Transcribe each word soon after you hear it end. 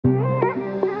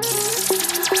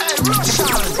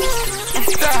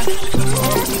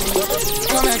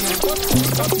Come again.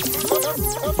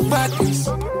 Badness.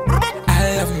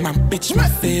 I love my bitch, my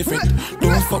favorite.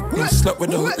 Don't fuck no slut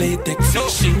without latex.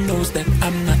 She knows that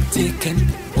I'm not taken.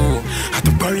 Oh, I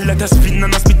to barrel like a spin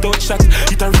and a spit out shot.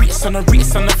 It a race and a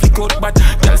flick out bat.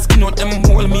 Girl skin out them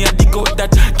hole, me a dig out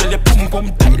that. Girl you pum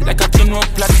tight like a tin rock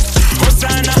plot.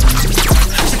 Hosanna,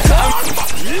 she come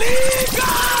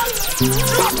legal.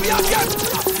 Drop me again.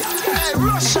 Hey,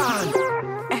 Russian.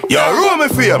 Yo, Romie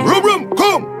fame, room,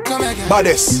 come again.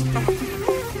 Baddest.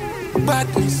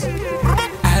 Badness.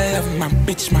 I love my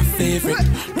bitch, my favorite.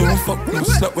 Don't fuck no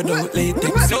slut without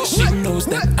latex. She knows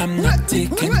that I'm not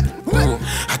taken. Oh,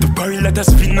 I to barrel like a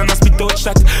spin and a spit out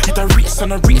shot. It a race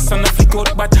and a flick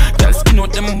out bat. Girl skin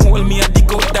out them hole, me a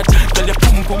dig out that. Girl you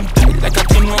pum tight like a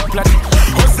tin rock plot.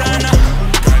 Hosanna,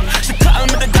 she call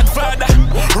me the Godfather.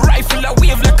 Rifle a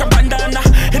wave like a bandana.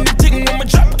 Anything on my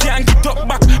drop can't get up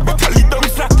back. But I lead down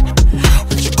flat.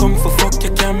 When she come for fuck,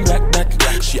 you can't black that.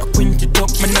 She a quint it up,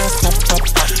 me nah stop.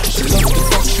 She love the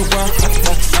fuck, she want hot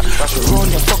box. She run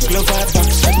your fuck, love her back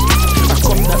shot. I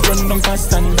come that run down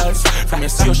past sandals. From you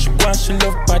see how she want, she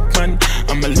love bad man.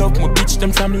 I'ma love my bitch,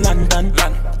 them from London.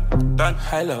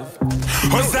 I love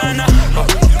Hosanna.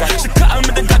 She call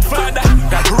me the Godfather.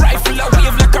 Rifle a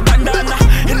wave like a bandana.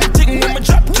 Anything on my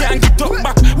drop can't get up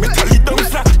back. Metal it down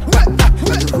flat.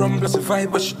 The rum plus a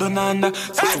vibe, but she don't under.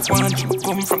 So she want to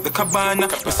come from the cabana.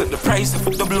 But set the price of a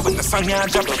double when the sun ya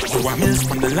drop. Go a mills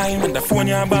from the line when the phone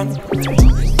ya bang.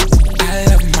 I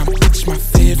love my bitch, my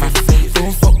favorite.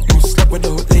 Don't fuck no slut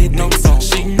without late no.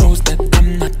 She knows that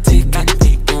I'm not taken.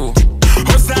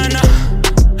 Hosanna,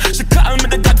 she call me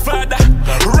the Godfather.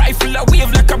 Rifle a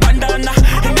wave like a bandana.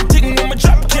 Anything on my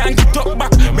drop can't get up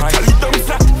back. Metal it down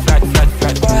flat.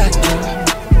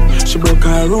 She broke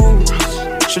her rules.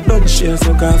 She done share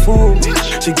so her food.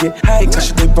 She get high cause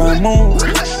she dip her mood.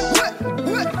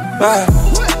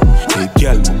 Hey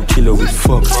girl, mama kill her with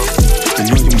fuck. You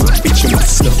know you my bitch, you my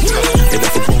slut. Head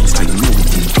off a bones cause you know we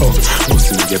can talk.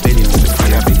 Bustin' with your belly with the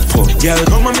fire big fuck. Girl,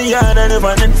 come on me yard and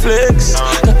never Netflix.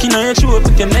 Cocky on your throat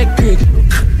with your neck crick.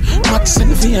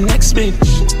 Maxin' for your next bitch.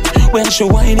 When she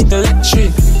whine it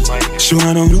electric. She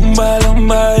wanna lumba,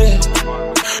 yeah.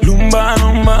 Lumba,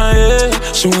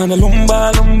 yeah. She wanna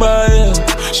lumba, yeah.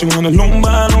 She wanna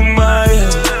lumba,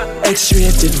 yeah.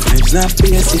 X-rated vibes, not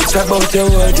basics. About your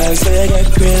word, I say I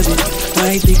get crazy.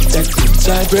 My dick that bitch,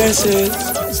 I brace it.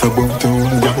 It's about your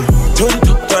word, turn it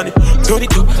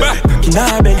up. Back in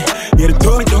her belly, yeah, the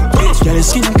turn it up. Girl, your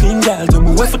skin clean, girl, tell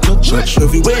me where for touch.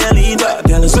 Love you where I lean back,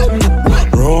 girl, it's something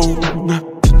wrong.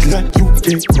 Like you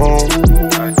take wrong.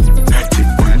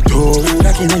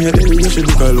 Like in your belly, you should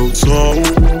look a lot so.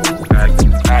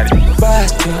 Bad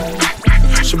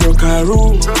girl, she broke her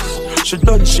rules. She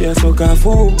done share so her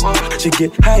food. She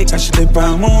get high cause she dip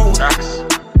her mood.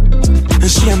 And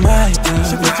she a my girl.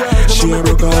 She a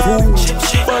broke her rules.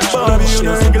 She done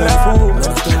share so her food.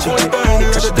 She get high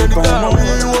cause she dip her mood.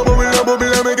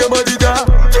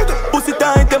 Pussy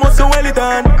tight, they must well it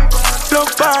on.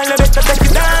 Love ball, I better take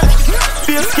it down.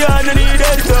 Feel scared, you need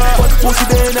it. But pussy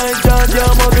day night, dance,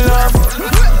 you're muggle up.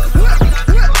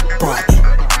 Party.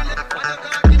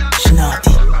 She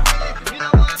naughty.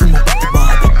 From up at the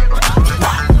Barbie.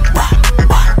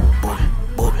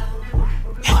 Bobby.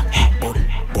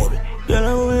 Girl,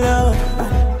 I will love.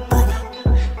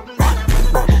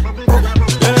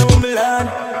 Girl, I will love.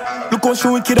 Look how she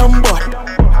wicked and bad.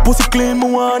 Pussy clean, me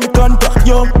want the contact,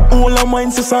 yo. All her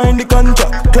mind to sign the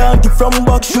contract. Clark it from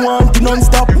back, she want it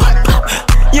non-stop.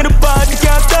 Yeah, the party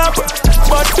can't stop.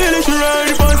 But still she ride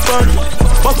the bus back.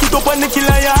 Back it up and the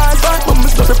killer your ass back. But me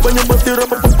stop it when you bust it up,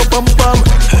 pam.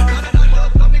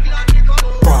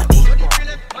 Party.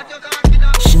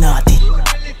 She naughty.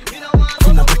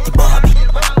 From a pretty Barbie.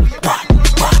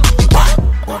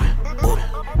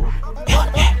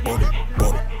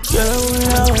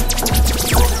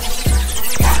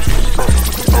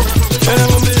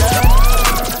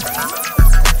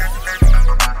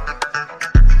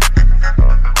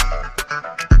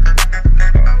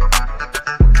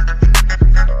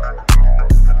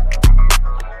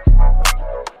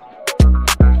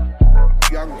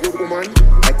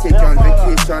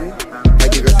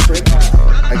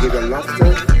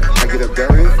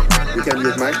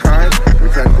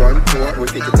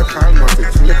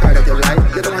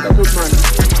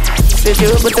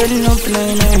 But I didn't know for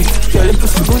 9 9. Girl, if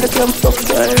it's good, I can't fuck it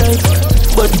alright.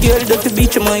 But girl, that's the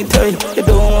beach of my type. You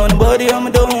don't want a body, I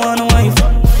don't want a wife.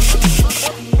 Shh.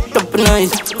 Top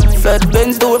nice. Flat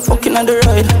Benz, do it fucking on the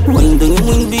ride. Wing down your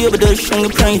wing, baby, that's showing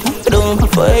your pride. I don't have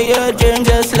fire, germ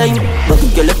just line. But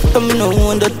girl, if I'm no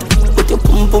one that. Put your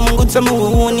pum good, so I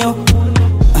won't you.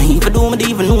 I even do, I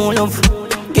even know love.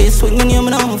 Guess when you name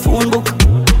me on my phone book.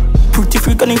 Pretty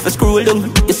freak and if I scroll down,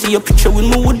 you see a picture with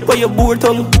my wood by your board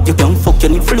tongue. You can't fuck, you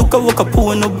need to look at what I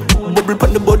pull up. Bubble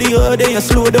pon the body hard and you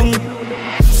slow down.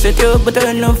 Set you up but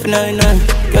I know for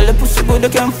 9-9. Girl the pussy good, I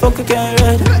can't fuck, I can't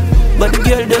ride. But the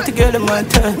girl dirty girl in my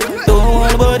tie. Don't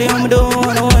want a body, I don't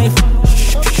want a wife.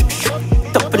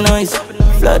 Top and nice.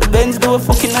 Fly the Benz, do a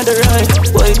fucking other ride.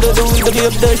 Why do the weed, give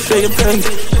up that, show your pride.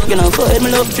 You know, fight, my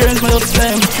love turns, my love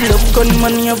slime. Love gun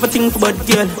money, have a thing for bad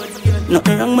girl.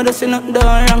 Nothing wrong, but I say nothing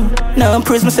wrong. Now I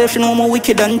praise myself, she know I'm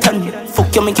wicked and tan.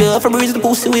 Fuck you, make you half a breeze the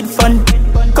pussy with fun.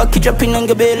 Cocky dropping on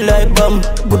your bed like bomb.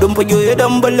 Good on for you, you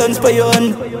don't balance for your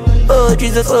hand. Oh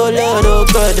Jesus, oh Lord, oh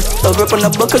God. Over up on the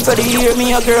buckle for the ear,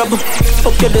 me a grab.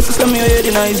 Fuck you, this is from your head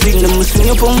in I zing. Them swing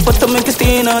your pump for to make you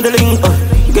stay in on the link.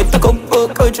 Get a cup,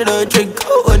 coach you the trick.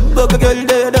 What bug a girl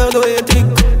there, dog away you tick.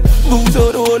 Booze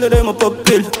out the whole of them a pop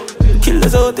pill.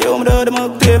 Killers out there, I'm the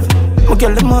mock cave. My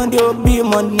girl, the man, you be a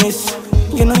madness.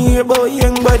 You know hear about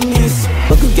young badness.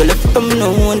 But the girl, if I'm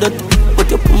no one that. But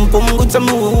your pum good, some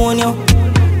no one you.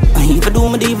 I even do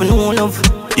me even know love.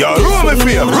 Yo, Romie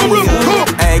fam, Romie,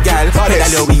 come. Hey girl,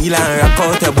 pedal your wheel and rock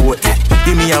out the boat.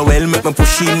 Give me a well, make me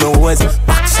push in my nose.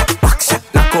 Back shot,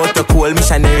 knock out the cold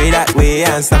missionary that way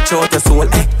and snatch out the soul.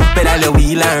 Pedal your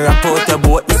wheel and rock out the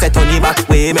boat. Me set on the back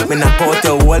way, make me knock out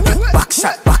the wall. Back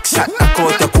shot, knock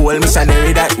out the cold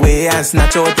missionary that way and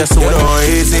snatch out the soul. You know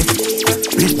easy,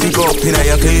 big up in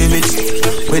your cleavage.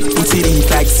 With pussy deep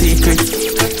like secret.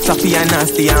 Sloppy and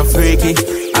nasty and freaky.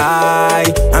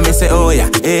 I me say oh yeah,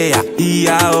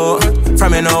 oh.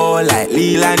 From you know like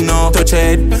Leland no. Touch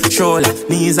head, shoulder,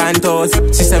 knees and toes.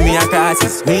 She say me a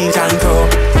crosses, reach and crow.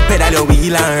 Pedal your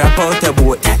wheel and rock out the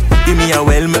boat. Give me a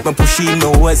well, make me push in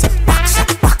my nose. Back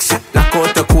shot, knock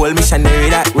out the cold missionary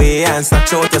that way and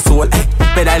snatch out your soul.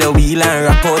 Pedal your wheel and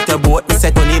rock out the boat. Me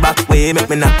set on the back way, make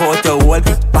me knock out the wall.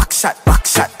 Back shot,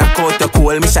 knock out the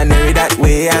cold missionary that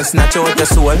way and snatch out the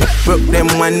soul. Broke them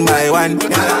 1 by 1,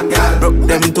 broke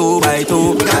them 2 by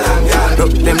 2,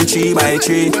 broke them 3 by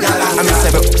 3. I me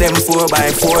say broke them 4 by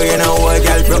 4. You know what,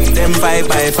 girl? Broke them 5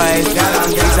 by 5.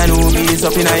 These are newbies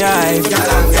up in a eyes.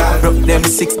 Broke them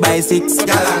 6 by 6.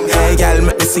 Hey girl,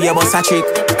 make me see you bust a trick.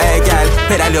 Hey girl,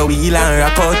 pedal your wheel and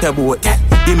rock out the boat.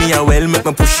 Give me a well, make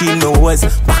me push in my nose.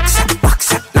 Back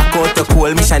shot, knock out the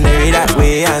cold missionary that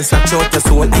way and snatch out the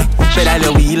soul. Pedal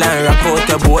your wheel and rock out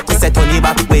the boat. Set on the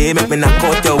back way, make me knock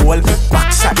out the wall.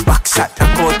 Back shot,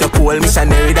 knock out the cold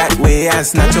missionary that way and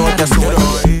snatch out the soul.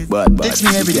 Text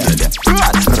me every day.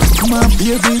 Come on,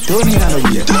 baby, turn me on a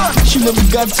way. She love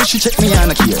God, so she check me on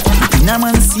a care. Now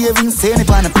man saving, saying it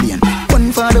on a plane.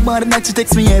 One for the body that she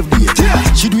text me every day.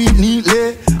 She do it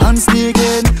neatly and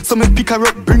sneaking. So me pick her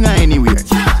up, bring her anywhere.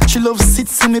 She loves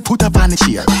sits, so me put her on the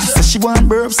chair. Says she want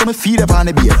burp, so me feed her on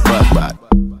the beer. Bad.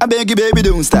 I beg you, baby,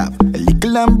 don't stop. A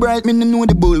little and bright, me no know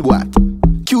the bull what.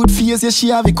 Cute face, yeah, she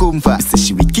have it come fast. Say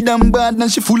she wicked and bad,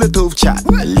 and she full of tough chat.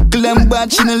 A little and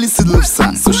bad, she no listen love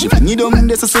song. So she bring it down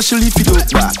there, so she lift it up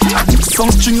back.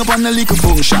 Some string up on a little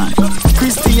function.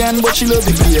 Christian, but she love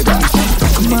the pagan.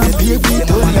 Come on, baby,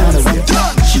 don't run away.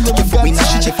 She love the God, so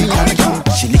she check me on again.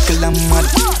 She little and mad,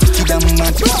 wicked and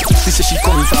mad. She say she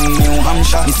come from New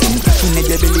Hampshire. Me say, in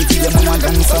the belly, give your mama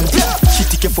grandson. She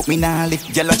take you fuck me now,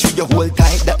 lift y'all chew your whole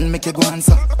tight, that make you go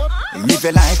answer. Live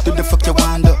your life to the fuck you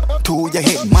want to your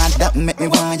head mad, that make me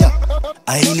want ya.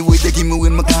 I ain't the way they give me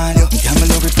when my call ya. Yeah, me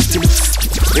love it pretty lips.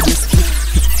 The best flip,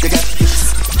 you got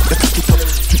hips. The cock it up,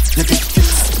 you get fix.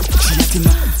 She eating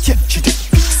up, yeah, she take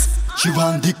pics. She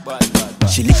want dick.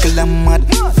 She little and mad,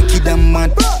 wicked and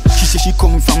mad. She say she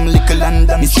come from little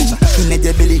London. Me say, in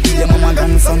the belly, give your mama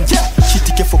grandson. She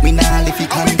take you fuck me now, if you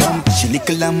calm down. She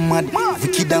little and mad,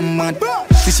 wicked and mad.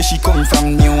 She say she come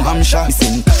from New Hampshire. Me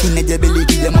say, in the belly,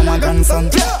 give your mama grandson.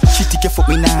 She take you fuck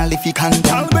me now, if you calm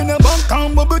down. I'll bring a bank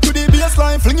and bubble to the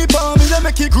baseline. Fling it on me, they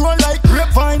make it grow like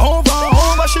grapevine.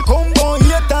 Over, she come go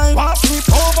 8 times. Pass it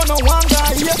over, no one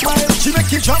guy 8 miles. She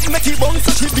make it drop, make it bounce,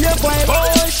 so she be a vibe.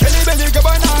 Boy, Shelly belly, grab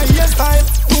on her hairstyle.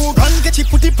 2 guns, get she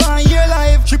put it on your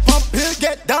life. She pop pill,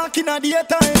 get dark in a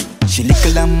daytime. She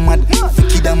little and mad,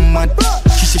 wicked and mad.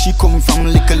 She say she come from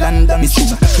little London. Me say,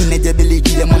 in the belly,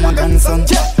 give your mama grandson.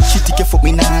 She take you fuck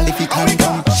me now, if you calm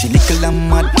down. She little and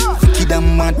mad, wicked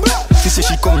and mad. She say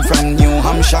she come from New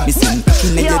Hampshire. Me say,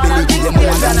 in the belly, give your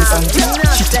mama grandson.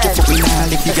 She take you fuck me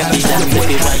now, if you calm down.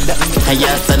 And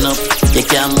you stand up, you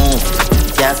can't move.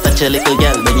 Just touch a little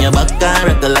girl, bend your back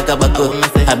and rock like a buckle.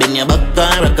 I bend your back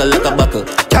and rock like a buckle.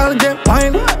 Girl get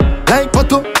wine like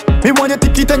butter. Me want you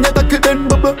tick it and you tackle then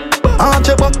bubble. Arch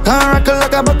your back and rock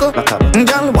like a buckle.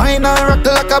 Girl wine and rock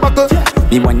like a buckle.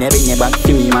 Me want every never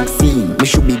to me Maxine. Me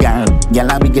should be girl,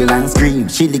 girl I wiggle and scream.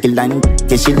 She little and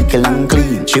she little and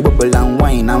clean. She bubble and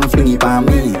wine and fling it on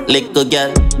me. Little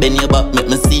girl, bend your back, make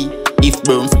me see. If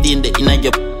brown stain the inner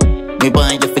your, me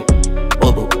want you fit.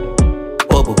 Obo,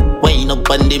 obo. Wine up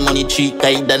on the money tree,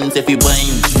 I dance if you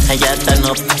wine. I got done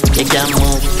up, you can't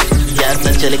move. Yeah,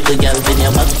 such a little girl, bend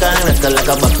your back and rock like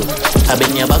a buckle. I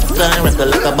bend your back and rock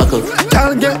like a buckle.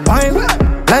 Girl get wine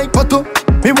like butter.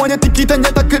 Me want you ticket and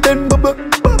you take it then bubble.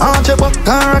 Arch your back and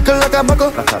rock like a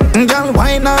buckle. Girl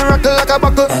wine and rock like a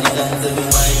buckle.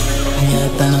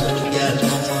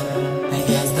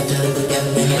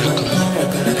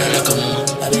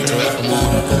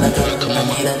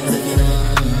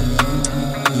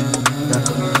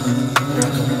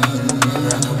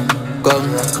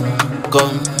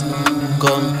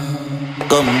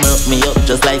 Come, murk me up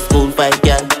just like school fight,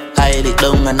 girl. Hide it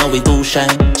down, I know we too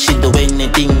shine. She do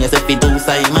anything as if we do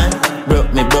Simon.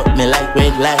 Broke me like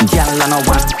red light. Girl, I know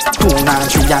 1, 2, 9,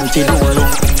 3, and she don't look.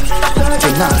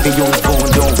 She not be you phone,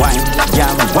 don't whine.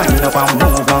 Girl, whine up and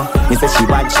move on. Me say she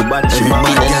bad, she mad.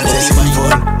 Girl say she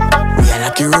fun. We are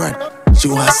like a road.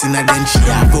 She wants sin and then she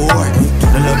a bored.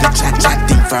 I love the chat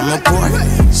thing from my port.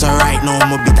 So right now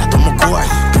I'ma beat that to my core.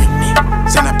 Bring me,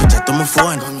 send a picture to my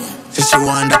phone. Say she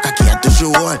want the cocky to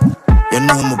show what. You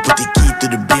know I'ma put the key to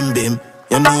the bim bim.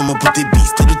 You know I'ma put the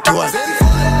beast to the toe.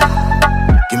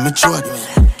 Give me throat.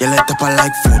 You let up I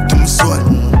like food to my soul.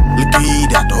 Look at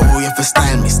that, oh you for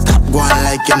style me. Stop going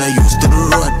like you're not used to the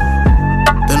road.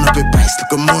 Don't up the price,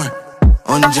 look more.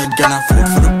 100 can afford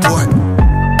for the port.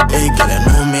 Hey girl, you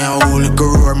know me, I hold a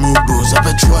roar, move bruise up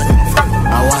a throat.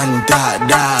 I want that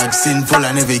dog, sinful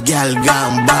and every girl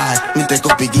gone bad. Me take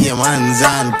up a game hands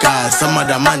on cause some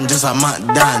other man just a mad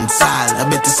dance all. I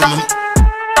bet you some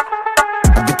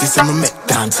make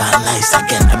dance all nice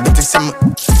again. I bet you some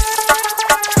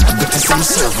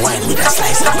serve wine with a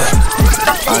slice of bread.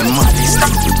 I'm modest,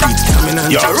 the beats coming on.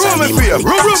 Yo, Romie for you,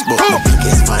 my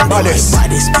biggest fan, my body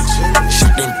speech.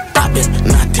 Shut them, pop it,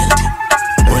 not tilted.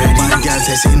 When I these girls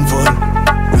say sinful,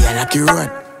 we are like a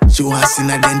road. She wants sin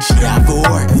and then she a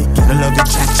bored. I love the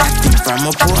chat thing from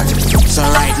my port. So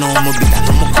right now I'ma beat that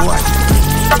to my court.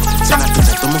 Send a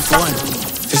picture to my phone.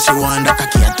 Say she want the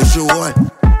cocky to show what.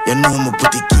 You know I'ma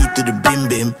put the key to the bim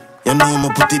bim. You know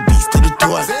I'ma put the beast to the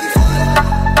toe.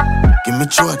 Give me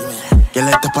throat. You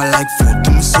let up I like food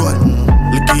to my soul.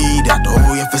 Look at that,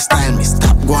 oh you for style me.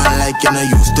 Stop going like you're not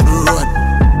used to the road.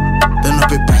 Don't up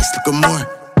the price, look more.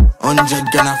 100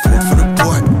 can afford for the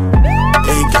port.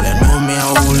 Hey girl, you know me,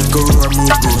 I hold a roar,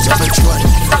 move bruise up a throat.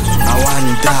 I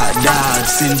want that dog,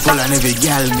 sinful and every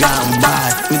girl gone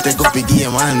bad. Me take up a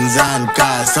game hands on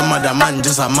cause some other man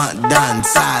just a mad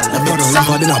dance all. I bet some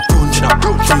river then a punch.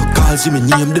 For your calls, you me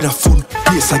name then a phone.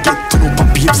 Place I get to know, but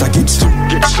babes I get slow.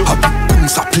 Happy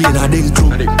punks I play na then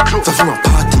club. So from a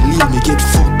party lane me get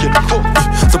fucked.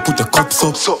 So put your cups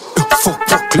up. Fuck,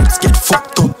 let's get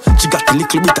fucked up. She got a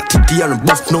little bit of titty and a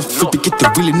buff no flip it, get the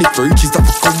really nick for riches that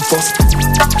will come first.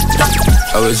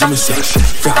 I was me say,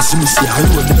 France me say, I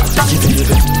know that I give it.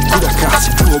 Could I cross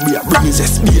it, throw me a bring his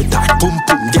SB tight, pum,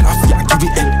 get off ya, give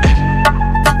it in.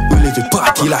 We live a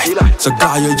party life, so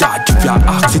guy your yard, give ya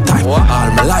ask the time. All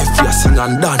my life, we sing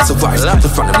and dance a vice. So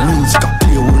from the music, I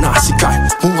play with nasty guy.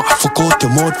 Who want to fuck out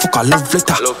your mouth, fuck a love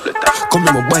letter. Come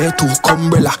here, my buy you 2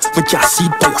 umbrella. We can't see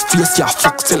it by your face, ya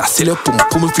fuck sell your pum,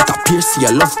 if it appears, see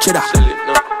I love cheddar.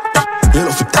 You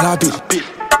love it a bit.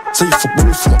 So you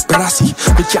football from a penalty.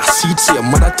 We can't see it, so your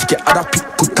mother take your other pick.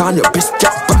 Put on your best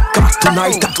cap back out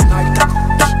tonight.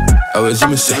 I was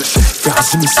me say,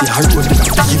 France me say, I road in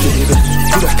a baby.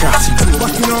 Put a cross it through.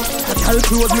 But you know, I tell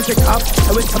clothes me take off.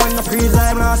 I went to man a freeze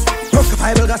I'm lost. Rock a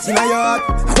fiber gas in a yard.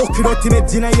 Hook it out to me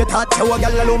in a your thought. So I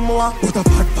got a little more. Put a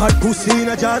fat pussy in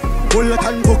a jar. Pull it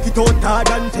and hook it out hard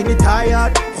and take it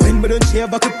tired. When we don't share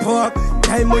back a pork.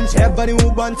 Diamond share body who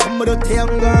want some of the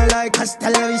young girl like Hasta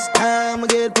Vista. I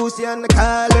get pussy on the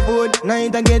telephone.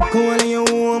 Night I get cool and you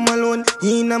home alone.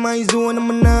 In my zone,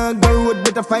 I'm not the road.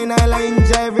 Better find a line,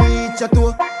 drive, reach a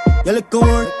toe. You look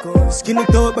more, skin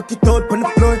it out, back it out on the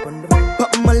floor.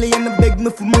 Pop Molly and beg me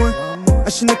for more. I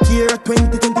shouldn't care at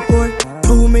 2024.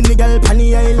 Too many gal pan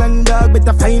the island, dog.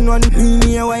 Better find one,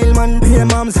 me a wild man. Hey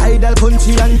mom's idle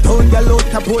country and town. Gal out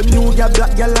a boat, new gal,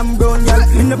 black gal and brown gal.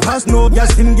 In the past, no gal,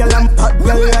 sim gal and pot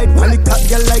gal. Ride panic up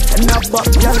gal like a nap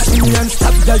up gal. See me and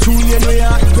stop gal, Julian way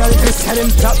out gal. Just had them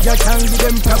top gal, can't give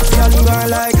them props gal. Girl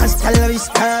like Hasta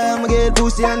Vista, I get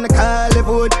pussy on the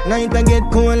telephone. Night I get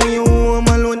cool and you home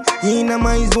alone. In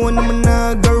my zone, I'm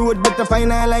not the road. Better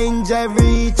find a line, drive,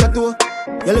 reach a toe.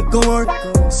 You look more,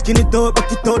 skin it out,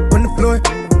 back it out on the floor.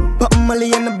 Pop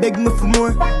Molly and I beg me for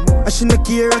more. I shouldn't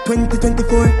care at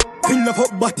 2024. Pin up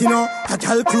up body no. A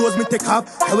gal close me take off.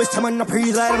 I wish a man a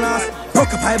praise like an ass.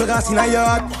 Broke a fiber gas in a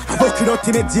yard. I book it out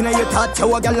to me in a yard. Touch a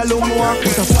gal a little more.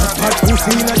 Put a fat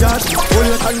pussy in a jar. All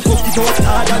the time cook it out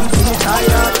hard and finish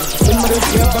tired. Somebody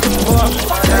say back and forth.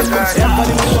 Tell them say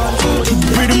body no one.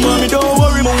 Pretty mommy don't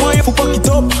worry, my wife will pack it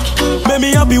up. Make me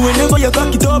happy whenever you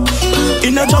cock it up.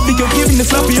 In a traffic you're giving the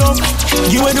slappy up.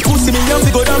 You and the pussy me have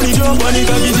to go down the jump. And it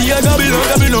can be the gabby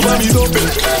no mommy up.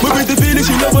 My pretty feeling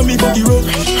she love when me fuck it up.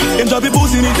 Them drop it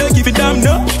pussy me take if it damn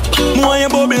no. More you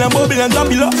bubble and drop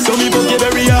it up. So me fuck you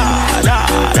very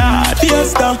hard.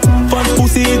 Fiesta, fun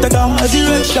pussy hit a gas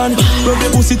erection. Rub the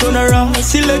pussy turn around,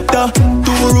 selector.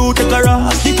 Two root take a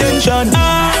ras detention.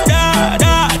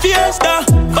 Fiesta,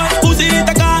 fun pussy hit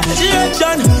a gas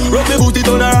erection. Rub the booty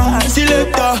turn around,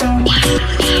 selector.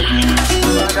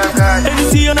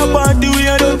 Anything on a party we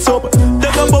a dance up.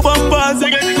 Take a pop and pass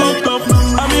and get it fucked up.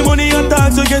 And me money and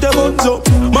tax so get a buns up.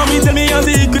 Mommy tell me a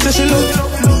secret that she love.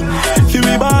 Feel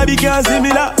me Barbie can't see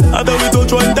me that. After we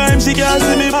touch one time she can't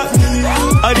see me back.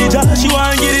 Adija she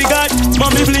want get it got.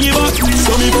 Mommy fling it back.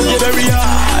 So me fuck you very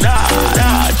hard.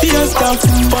 Fiesta,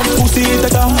 fun pussy hit a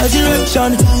gas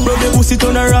erection. Rub the pussy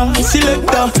turn around,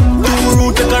 selector. Two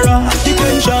root take a ras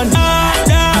detention.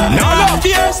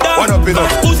 Fiesta, what up,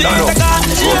 pussy hit a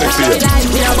gas erection.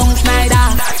 We a bounce Snyder.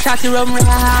 Shotty rum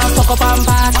round, fuck up and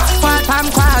pass. Quad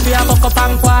pan quad, we a fuck up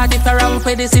and quad. If you run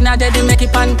for this in a dead, make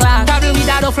it pan class. Travel with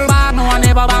a duffel bag, no one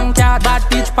ever bank yard. Bad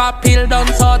bitch pop pill,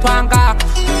 done sort one cock.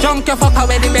 Junk your fuck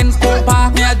away the Benz school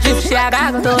park. Me a drift share,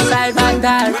 got those like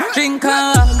Vandal. Drink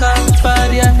and walk up, for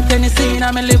the Tennessee,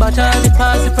 I'm a liberty,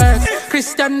 pass the first.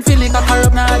 Christian feeling a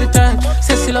corrupt now the church.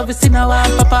 Says she love the sinner,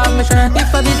 one papa on my shirt.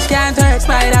 If a bitch can't hurt,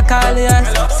 spider call the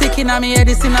earth. Sick in a me head,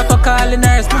 this in a fuck all the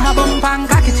nurse. Mama bump and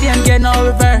cocky chain, get no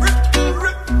reverse.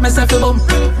 Myself a boom.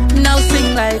 Now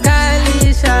sing like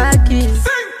Alicia Keys.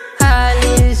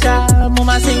 Alicia,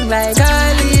 mama sing like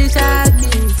Alicia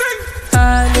Keys.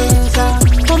 Alicia,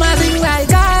 mama sing like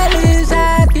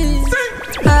Alicia Keys.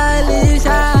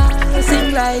 Alicia,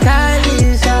 sing like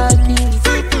Alicia Keys.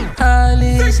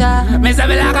 Alicia, myself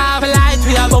like half a light,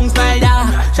 we a bounce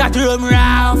spider. Shot room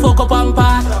round, fuck up and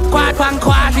pass. Quad pan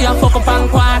quad, we a fuck up and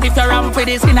quad. If you run for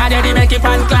this, in a day, make it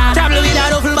pan class. Travel with a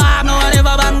duffel bag, no one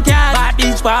ever bank yard. Bad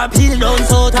bitch pop pill, down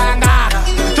so tanga.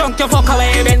 Drunk your fuck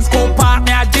away, Benz school park.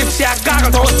 Me a gypsy, a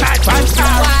goggle, outside pan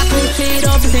car. Walk with shade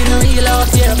up, see no real out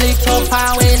here. Blick up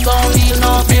and waist, don't feel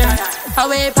no fear.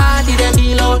 Away party, they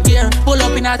feel out here. Pull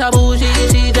up in a taboo,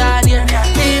 she down here.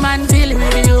 Hey man, feeling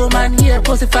me, human here.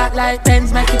 Pussy fat like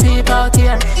pens, make it peep out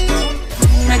here.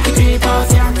 Make it creep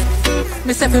out, yeah.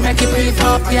 Me say fi make it creep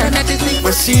out, yeah. Make it sing.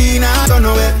 But she not go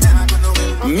nowhere.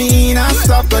 Me not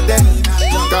stop go there.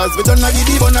 Cause we done not give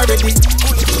the bun already.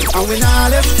 And we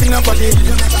not left in nobody.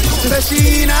 She say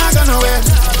she not go nowhere.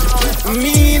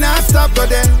 Me not stop go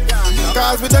there.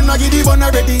 Cause we done not give the bun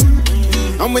already.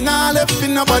 And we not left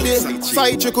in nobody.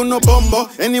 Side chick on no bumbo.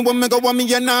 Anyone me go want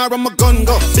me and now I'm a gun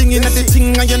go. Singing at the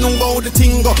ting and you know how the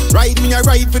ting go. Ride me a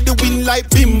ride for the win like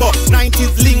bimbo.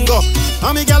 90s lingo.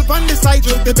 And me gal on the side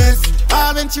with the best.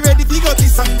 Haven't you ready to go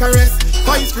kiss and caress?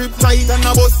 Vice grip tight and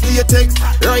a bus latex.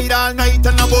 Ride all night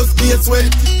and a bus be sweat.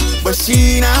 But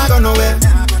she not go nowhere.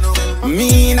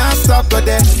 Me not stop go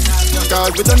there.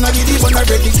 Cause we done not give the bun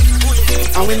already.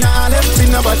 And we not left in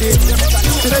nobody.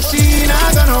 So that she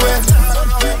not go nowhere.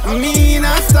 Me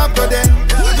not stop go there.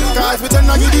 Cause we done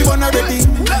not give the bun already.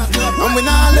 And we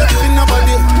not left in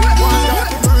nobody.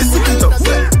 Zip it up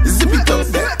there. Zip it up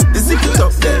there. Zip it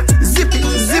up there. Zip it,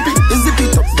 zip it, zip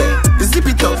it up there. Zip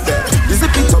it up there.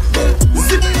 Zip it up there.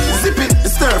 Zip it, zip it. The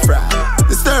stir fry.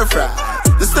 The stir fry.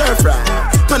 The stir fry.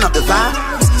 Turn up the vibe.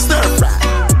 Stir fry.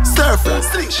 Stir fry,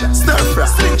 stir fry,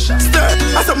 stir.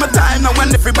 I saw my time now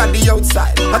when everybody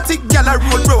outside. I think gyal a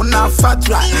roll round now fat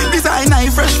right. Design high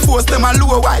fresh force them a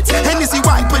low white. Hennessy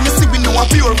white when you see we know a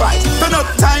pure vibe. Turn up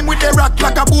time with the rock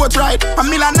like a boat ride. A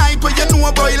mill a night when you know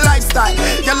a boy lifestyle.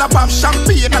 Gyal a pop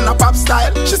champagne and a pop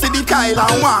style. She see the Kyle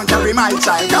and want carry my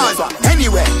child. Cause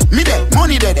anyway, me there,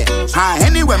 money there.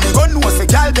 Anyway, me go know say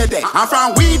gyal there. I'm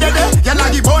from we there, gyal a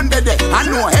give on there. I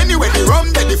know anyway the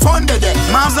rum there, the fun there.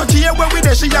 Mom's not here when we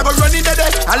there, she a go run in there.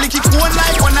 I lick it one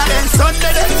like one of them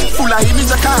Sunday. Full of image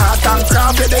of car and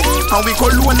Kraff there. And we go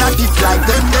loan a gift like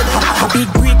them there. A big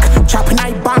brick, chopping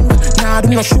I bang. Nah, do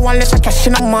no show unless I cash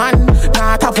in a man.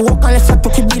 Nah, have work unless I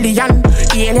took a billion.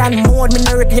 Alien mode, me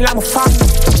no regular, I'm a fan.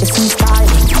 The same style,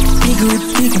 big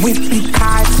whip, big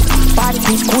cars. Body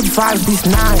is good vibes, this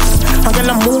nice. I'm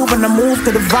gonna move and I move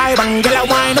to the vibe. I'm gonna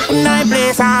wind up in my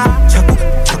place. Chaka,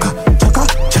 chaka, chaka,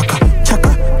 chaka, chaka,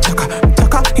 chaka,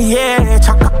 chaka, yeah,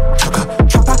 chaka, chaka,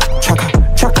 chaka, chaka,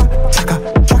 chaka, chaka,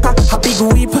 chaka. A big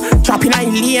whip, chopping I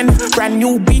leave. champagne. Brand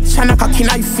new bitch and a cock in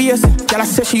her face. Girl I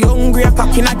say she hungry, a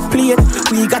cock in her plate.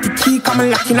 We got the key, come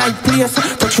and lock in her place.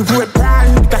 Touch you road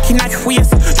brand, cock in her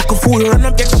waist. You can fool run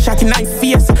up, get shot in her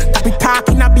face. That be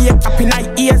talking, I be a up in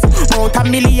her ears. Mount a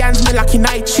millions, me lock in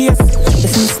her chase.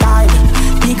 This is style,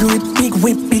 big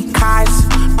whip, big cars.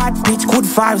 Bad bitch, good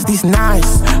vibes, this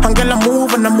nice. And girl I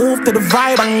move and I move to the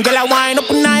vibe. And girl I wind up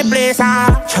in my place.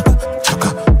 Chaka, chaka,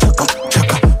 chaka,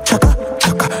 chaka, chaka,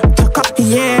 chaka, chaka,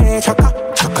 yeah, chaka,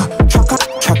 chaka, chaka,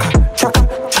 chaka, chaka,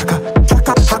 chaka,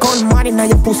 chaka. I got money now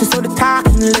your pussy so the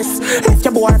talking list. If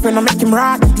your boyfriend I make him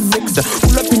rock the fix.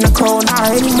 Pull up in the crown or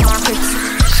any markets.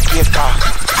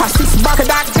 I sit back of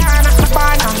that gun at the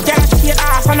banner. Get a shit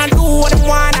ass and I do what I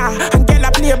wanna. And girl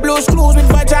I play blues clues with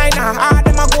vagina. All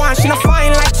them a go and she not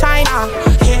fine like China.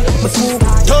 Yeah, but move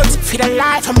don't feel the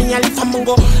life for me. I live for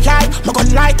Mungo. Life, my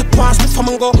gun light the pass me for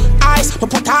Mungo. Eyes, my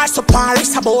put eyes to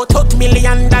Paris. About $30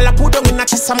 million. Put them in a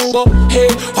chest of Mungo.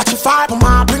 Hey, watch your fire,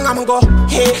 ma bring a Mungo.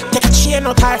 Hey, take a chain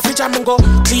out of fridge and Mungo.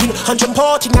 Clean and jump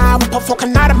out in now. Whip a fuck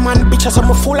another man. Bitches I'm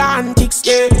full of antics.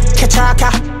 Yeah,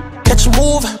 catch you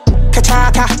move.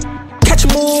 Kachaka, catch you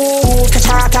move,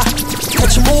 kachaka,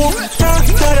 catch you move,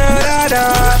 kachaka,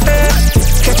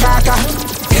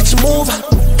 catch you move,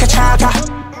 kachaka,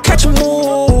 catch you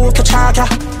move, kachaka,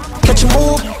 catch you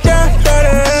move,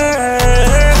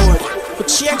 but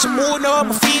change your mood now,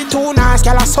 I feel too nice.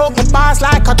 Girl, I soak my bars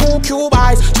like I do cube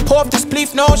eyes. She pop the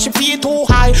spliff now, she feel too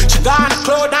high. She got a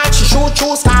cloud and she shoot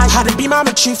through sky. Had to be my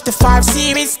 55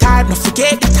 series type. Don't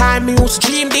forget the time me used to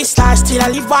dream this life. Still I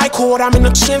live by code, I'm in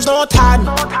no change no time.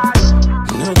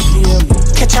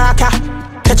 Kachaka,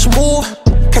 catch you move,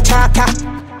 kachaka,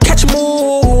 catch you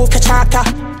move, kachaka,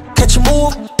 catch you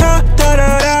move.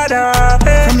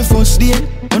 From the first day,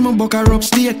 when my buck her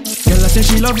upstate, girl I said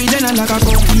she love it, then I like her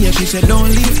come here. She said don't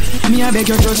leave, me I beg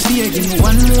you just stay. Give me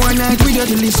one more night with you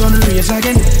till the sun rays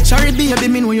again. Sorry baby,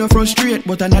 me know you're frustrated,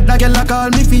 but another girl I call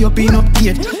me for your pin up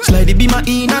gate. Slide the beamer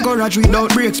in a garage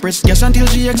without brakes. Press gas until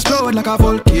she explode like a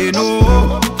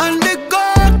volcano. And the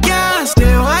girl can't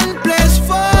stay one place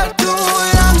for too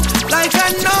long. Like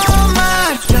a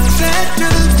nomad, just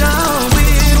settle down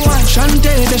with one.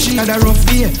 Shantae said she had a rough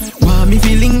day. Me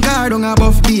feeling hard on a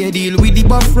buff day. Deal with the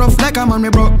buff rough like a man me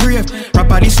broke grave.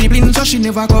 Proper discipline so she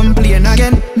never complain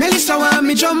again. Melissa want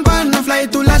me jump on a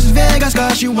flight to Las Vegas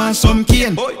cause she want some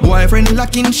cane. Boyfriend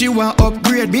locking she want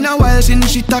upgrade. Been a while since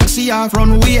she taxi off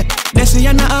runway.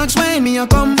 Desiana ask when me a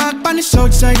come back on the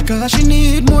south side cause she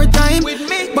need more time with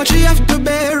me. But she have to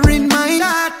bear in mind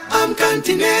that I'm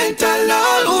continental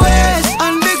always.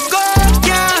 And the girl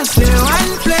can't stay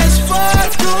one place for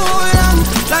too long.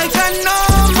 Like I know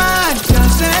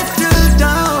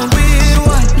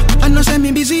me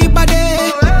busy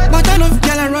body, but enough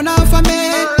girl run off of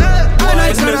me.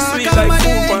 I smell sweet like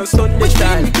soup on Sunday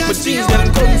time. My jeans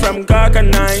them come from Gaga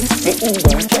 9. My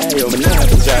Uber carry on my knife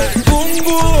drive.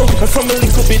 Bungo, I'm from a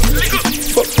little bit.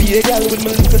 Fuck be a girl with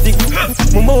my little dick.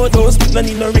 My motos, but no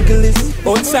need no wriggles.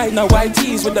 Outside now white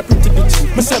tees with a pretty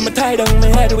bitch. My son, my tie down my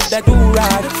head with that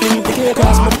do-rag. Fling the cake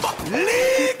across my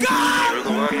legal.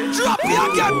 Drop me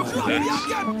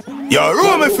again. Yo,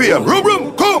 Romie fam,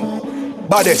 room, come.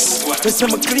 Baddest. Yes,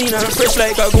 I'm clean and fresh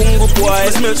like a gungo boy. I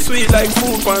smell sweet like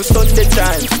food on Sunday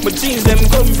time. My jeans them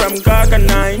come from Gaga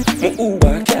 9. My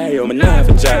Uber carry on my knife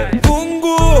and jive.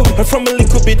 Gungo, I'm from a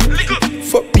little bit.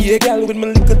 Fuck be a girl with my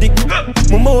little dick.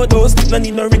 My motos, no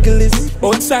need no wriggles.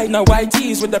 Outside now white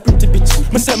tees with a pretty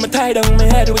bitch. My son, my tie down my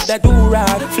head with that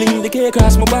do-rag. Fling the cake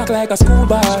across my back like a school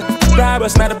bag.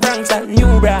 Robbers, not the Bronx, that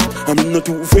new rap. I'm not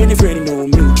too friendly, no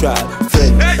mutual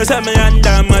friend. I said me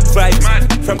under mad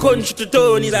vibes. From country to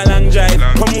town is a long drive.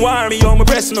 Come warm me on, me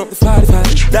pressing up the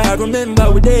 45. Dog,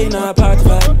 remember we day in our party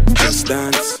vibe. Just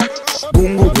dance.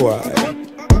 Gungo boy.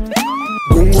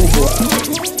 Gungo boy.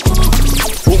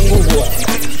 Gungo boy.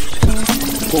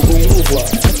 Gungo boy.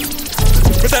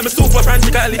 But I'm super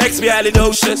frantically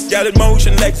expialidocious. Girl in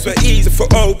motion, legs were easy for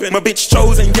open. My bitch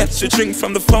chosen, get your drink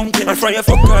from the fountain. My friend, I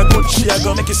fuck her good, she I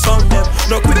go make it sound them.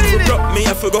 No quick to drop me,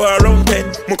 I forgo around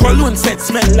pen. My cologne set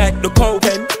smell like the cold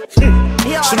pen.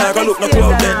 She not gonna look no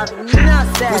clothes then.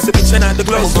 Who's the bitch and not the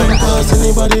glow pen? Pass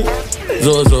anybody?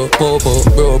 Zozo, Popo,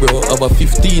 bro, over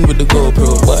 15 with the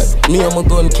GoPro. But me and my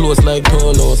gun close like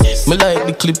Tonos. Me like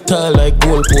the clip tall like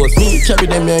goalpost. Me carry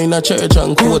them here in a church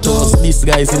and quarters. These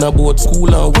guys in a boat,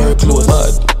 school and work clothes.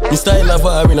 But me style of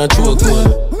her in a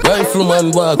chokehold.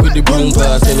 Rifleman walk with the broom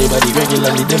pass. Anybody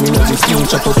regularly, them in the skin.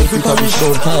 Chop up every parish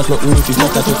road pass. Nothing if it's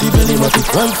not a 30 belly matic.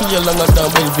 Run for your longer than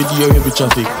well video every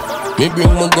traffic. Me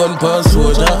bring my gun past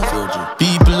soldier.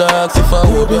 People Still I ask if I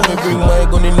hope you me bring my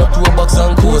gun in a pro box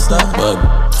and coaster. But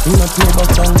in a pro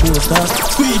box and coaster,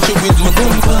 squeeze you with my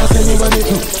gun past anybody.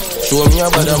 Show me a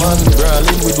bad man,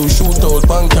 brawling we do shootout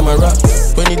pan camera.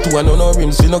 22 and no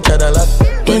rims, we no Cadillac.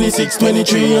 26,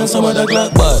 23 and some other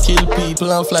Glock. But kill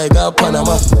people and fly go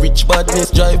Panama. Rich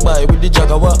badness drive by with the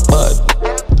Jaguar. But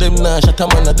them nah shut a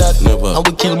man a that never. And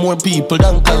we kill more people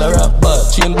than cholera. Bad,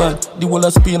 chain bad, the whole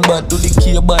of Spain bad. Do the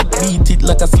key bad, beat it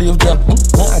like a slave job.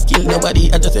 Nah kill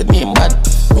nobody, I just said name bad.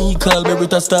 Me call me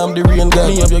with a storm the rain god.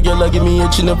 Me have your girl give me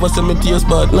a she never say me taste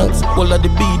bad. Nuts, all of the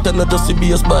beat and not just the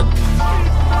bass bad.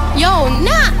 Yo,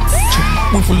 nuts!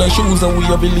 We full of shoes and we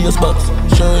have a lace box.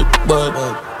 Shirt bad,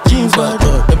 jeans bad.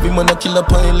 Every man a kill a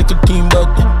pint like a team bad.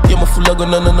 Yeah, my full of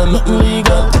gun and nothing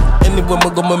legal. Anywhere I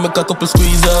go, I make a couple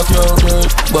squeeze off your shirt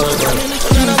bad.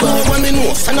 Jeans bad. When me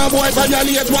know, and a boy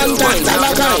violate one time,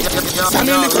 dollar kind.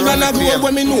 Sammy little run a boy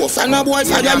when me know, and a boy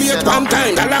violate one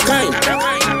time, dollar kind.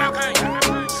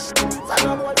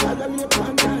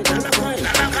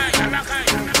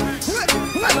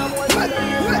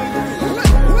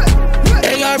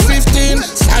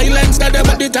 Silence that them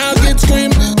at the target scream.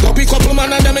 Go pick up a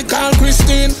man and them me call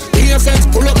Christine. EFX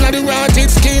pull up na the rotted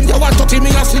skin. You want to see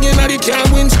me a singing na the car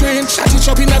windscreen. Shot it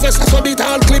up in a vest so the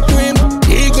tall clip to him.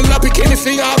 Eagle up picking the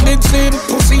finger off mid sin.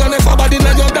 Pussy on the body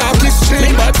na your darkest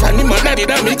stream. But funny man that did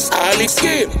a mix all his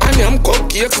skin. And them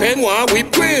cupcakes and one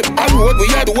whipped cream. A road we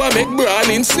had to make brawl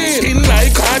insane. Still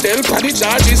like Cardell for the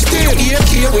charges still.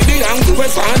 AK with the angle we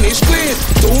vanish clean.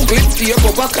 Two clip tape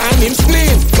over can him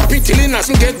spleen. Clap it till he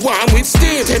doesn't get warm with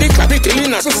steam. Teddy clap it till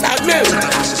he doesn't start melt.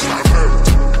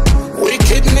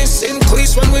 Wickedness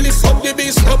increase when we lift up the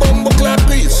beast. No bumbo clad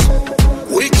beast.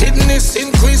 Wickedness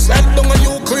increase like down a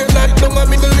Ukraine, like down a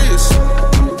Middle East.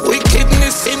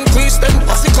 Wickedness increase, then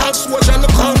Africa swatch and the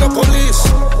call the police.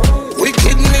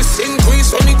 Wickedness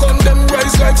increase when the gun them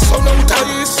rise like sun out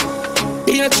of east.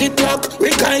 Be a chip block,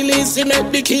 we kindly see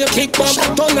make the key kick back.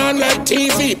 Shut on like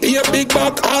TV, be a big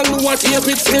back. All who want tape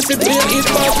it face it, play it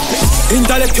back.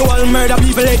 Intellectual murder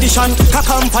people edition. A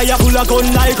campfire full of gun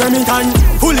like Remington.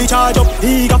 Fully charged up,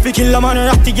 he got to kill a man.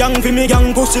 Rock the gang for me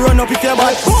gang, pussy run up if you're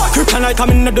bad. Kryptonite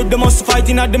coming to do the most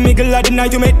fighting at the middle of the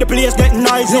night to make the place get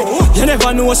noisy. You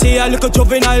never know, say a little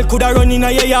juvenile coulda run in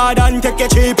a your yard and take a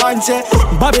cheap and say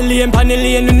Babylon,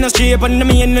 Panellian in the street and the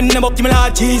mean and the buck to me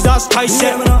like Jesus Christ.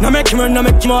 Now make him run, now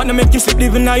make him out, now make him sleep,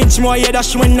 living a inch more. Yeah,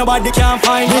 that's when nobody can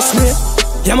find this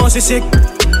me. You must be sick.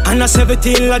 And a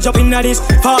 17, I jump in at this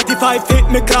 45 feet,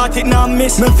 me caught it, now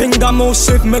miss. Me finger move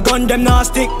swift, me gun them now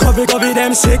stick. Cover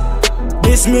them sick.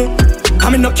 This me, I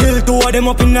mean no kill two of them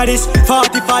up in at this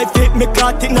 45 feet, me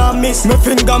caught it, now miss. Me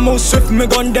finger move swift, me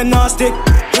gun them now stick.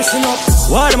 Listen up,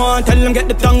 what them on, tell them get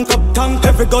the tank up.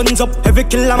 Every gun's up, every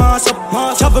kill a mass up.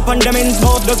 Shove up on them ends,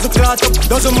 mouth does the clot up.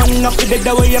 Doesn't man up, dead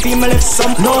the way you feel me left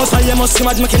some. No, so you must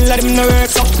imagine me kill them no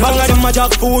works up. Bang of them a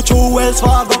jack food through Wells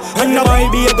Fargo. And no boy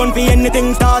be a gun for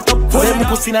anything start up. For them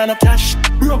pussy nah no cash.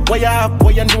 What you have,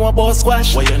 boy you know about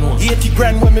squash. What you know? 80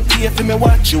 grand when me pay for me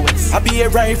watch you. I be a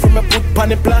rifle me put on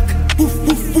the block. Woof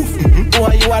woof woof.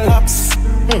 Boy you a laps.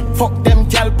 Fuck them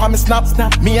gal pa me snap.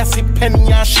 Me a sip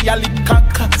penny and she a lip cock.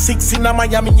 6 in a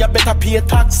Miami you better pay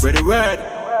tax. Ready word.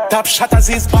 Top shatters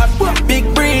is bad. Big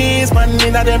breeze, man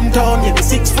in a them town. Yeah, the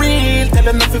 6 real, tell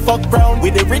them nothing fuck brown.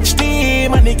 With the rich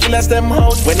team and the killers them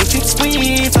house. When the chip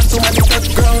squeeze and too many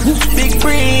touch ground. Big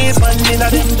breeze, man in a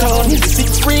them town. Yeah, the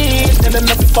 6 real, tell them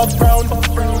nothing fuck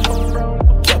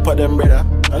brown. Cap of them brother,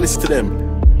 I listen to them.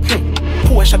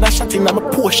 Portion a shot in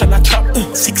a portion a trap.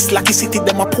 6 lucky city,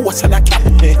 them a post and a cap.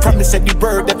 From me said the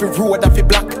bird, every road have a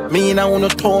black. Me in a on a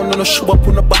town, on a show up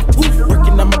on a back.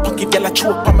 Working on my pocket, girl a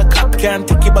choke on my cap. Can't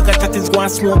take it back at tatties, go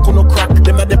and smoke on no crack.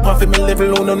 Them a dep off in me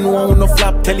level, on no know, on no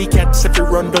flap. Tell the cats if you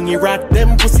run down your rat.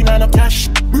 Them pussy nah no cash.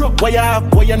 What you have,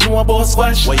 boy you know about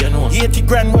squash. What you know? 80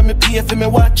 grand when me pay for me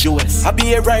watch. US. I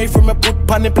be a rifle, me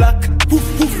put on the block.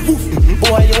 Woof woof woof.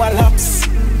 Boy you a laps.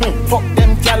 Fuck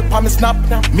them gal pa me snap.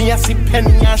 Me a sip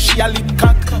penny and she a lip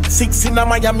cock. 6 in a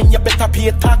Miami, you better pay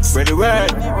tax. Ready word.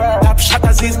 Top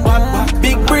shatters is bad.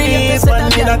 Big breeze,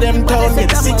 man in a them town. Yeah,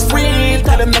 the 6 real,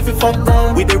 tell them nothing fuck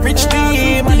round. With the rich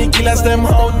team and the killers them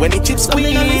out. When the chips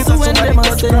squeeze, that's somebody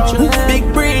gets ground. Big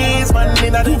breeze, man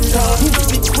in a them town.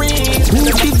 6 real. Who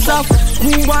picks up?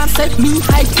 Who wants set me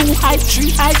high? 2 high, 3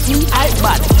 high, me high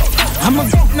bad. I'm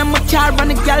a car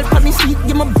and a gal for me seat.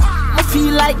 Give me I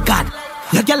feel like God.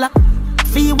 Ya gyal a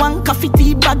feel one coffee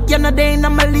tea bag. You know they in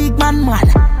my league man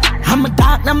mad. I'm a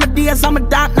dark now my days, I'm a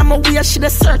dark now my way. She the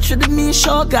search for the me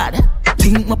show God.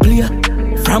 Think my player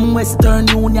from Western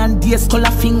Union days.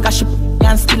 Color finger she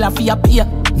and still a fee appear.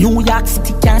 New York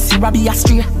City can't see Robbie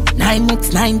Astria.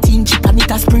 9x19 chip and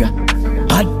it a spray.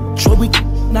 Bad show it.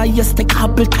 Now yes, take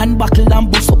Appleton buckle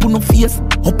and bust up on no face.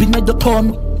 Up in the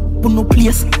town, on no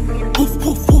place. Woof,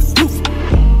 woof, woof,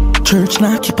 woof. Church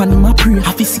now keep on in my prayer.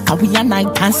 Have you sick of we a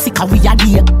night and sick of we a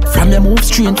day. From your move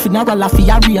strange, funeral of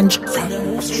your range. From your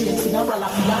move strange, funeral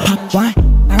of your range. Pop why?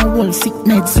 Now all sick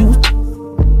meds you.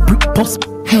 Brick post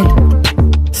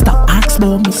head. Stop ask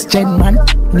about Miss Jen man.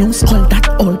 New skull that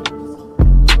all.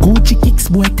 Gucci kicks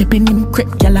boy tapping him crep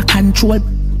gyal a control.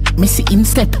 Messy in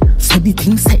step, so the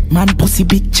thing set man pussy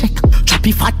big check.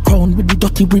 Choppy fat crown with the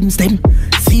dirty rims them.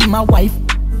 See my wife.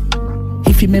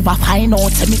 If him ever find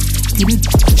out me him,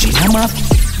 she am off,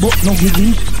 but no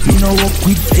giving. Me no work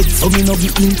with feds, so me no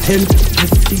be intel.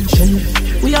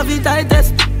 Distinction. We have the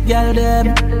tightest girl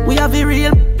them. We have the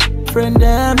real friend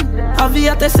them. Have you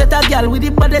had a set a girl with the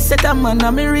body set a man?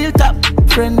 I'm a real top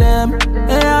friend them.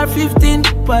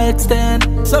 AR-15 by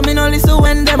extend. So me no listen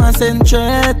when them a send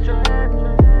threat.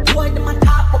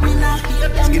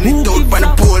 Skinny toad pan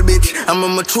the pole, bitch. I'm a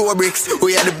mature bricks.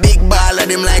 We are the big ball of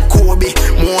them like Kobe.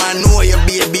 More I know you,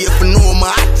 baby, if you know my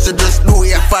heart. So just do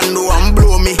your fan, do and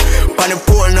blow me. Pan the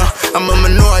pole, no. I'm a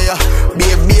know ya.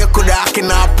 Baby, could I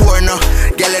can pour, no.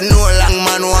 Girl, you know long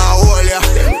man want hold ya.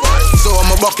 So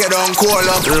I'm a bucket on call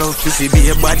up. Love to see be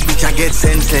a bad bitch, I get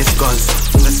senseless. Cause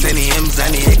I'm a sending M's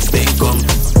and the expect come.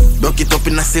 Duck it up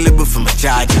in a syllable for my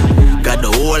charger. Got the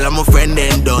whole of my friend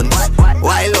them done.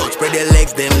 Wild out, spread their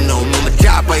legs them now. Mama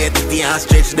chop on your titty and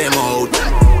stretch them out.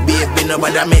 Baby,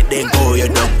 nobody make them go, you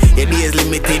dumb. Your days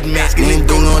limited, man. Skinny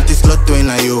don't know this lot to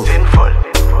in a you.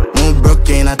 Move broke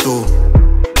in a two.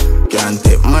 Can't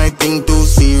take my thing too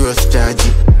serious, charge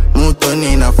it. Move turn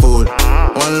in a fool.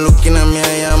 One looking at me,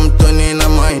 I am turning a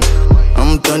mine.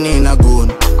 I'm turning a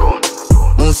goon.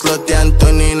 Move slutty and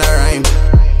turning a rhyme.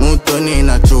 Move turning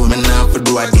a tune. Man, I have to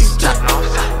do a diss track.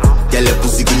 Tell your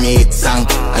pussy give me 8 song.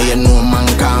 And you know man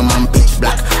calm and pitch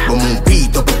black. But move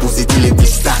beat up your pussy till it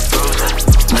blister.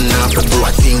 Man, I have to do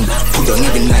a thing. Put on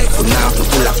every night for now to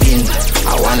pull a pin.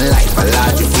 I want life, a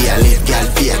large for a lit girl.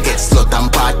 For a get slut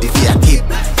and party for a kid.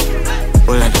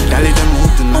 All I do, dolly them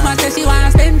move tonight. Mama says she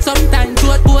wanna spend some time.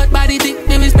 Throat, boat, body thick,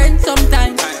 me we spend some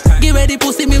time. Give her the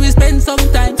pussy, me we spend some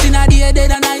time. In a day,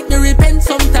 dead and night, me repent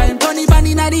sometime. Tony pan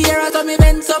in a the air, so me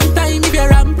bend sometime. If you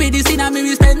ramp with this in a me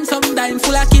we spend some time.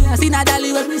 Full of killers in a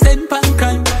dolly when we send pan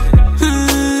crime.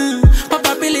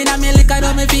 Papa pill in a me liquor,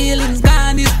 know me feelings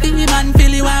gone. This thing man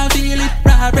feel it, want feel it.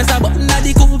 Raw press a button at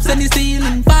the coops and the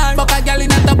ceiling. Far fuck a girl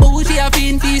in a taboo, she a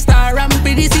fiend fee star. Ramp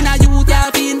with this in a youth, yeah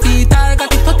fiend fee tar.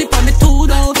 Got it 40 on me too,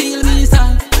 don't feel me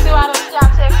son. See what I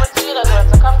take for 2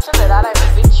 years to come to the that I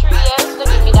will be 3 years to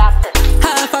give me that.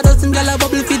 Half a dozen gyal a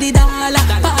bubble for the dollar.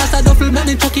 Pass a duffel, make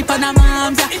me chuck it on a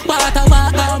mom's. Water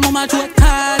walk down, mama throat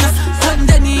corner. One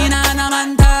Janina and a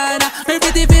Montana. Her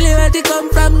pretty feeling where she come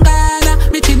from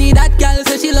Ghana. Me need that gyal,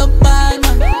 say she love bad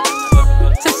man.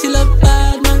 Say she love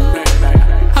bad man.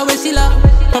 How is she love?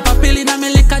 Papa pilling on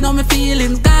me liquor, know me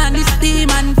feelings gone. This steam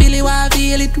and feel it, want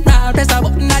feel it. Raw press a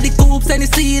button at the coops and the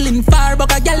ceiling. Far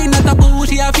buck a gyal in a taboo,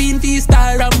 she a fiend fee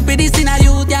star. Ramp with this in a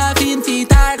youth, yeah fiend fee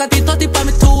tar. Got it 30 for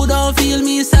me too, don't feel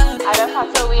me sad. I don't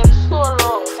have to wait so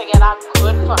long to get a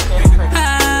good fucking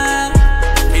friend.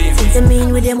 Since I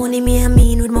mean with the money, me I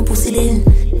mean with my pussy then.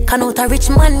 Can out a rich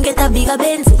man get a bigger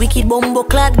Benz. Wicked bumbo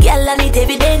clad girl and it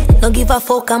evident. No give a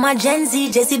fuck, I'm a Gen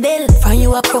Z Jezebel. From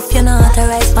you a Kraff, you not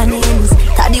authorized for names.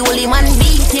 Taddy holy man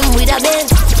beat him with a belt.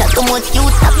 Chat too much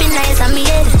youth tapping nice on me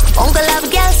head. Uncle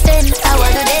have girls stand, I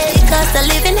want to dead. Cost of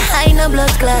living high, no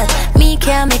blood clot. Me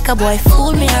can't make a boy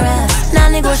fool me harass. Nah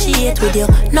negotiate with you,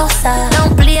 no sir.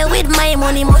 Don't play with my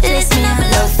money, much less me.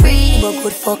 Love free, but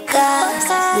good for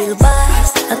cars. Real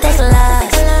boss, no take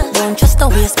last. Don't trust a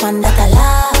waste man that I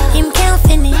love. Him can't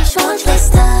finish, much less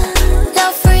star.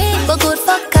 Love free, but good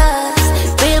for cars.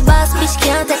 Real boss, bitch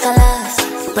can't take a loss.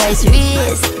 Price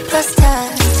raise, plus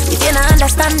stars. If you don't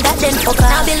understand that, then fuck off.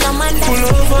 Now build a man that pull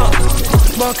over,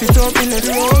 back it up in the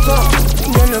rover.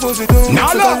 Then the pussy down,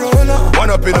 nah, no. One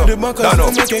up in up, nah,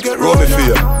 no. Romie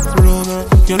fear.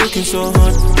 You're looking so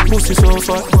hot, pussy so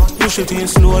fat. Push it in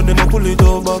slow, then I pull it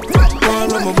over.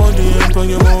 All on my body and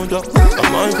bring your mouth up. I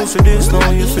might pussy this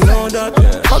now, you feel know that.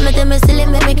 Fuck me till me silly,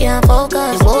 make me can't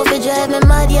focus. You both be drive me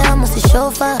mad, yeah, I must be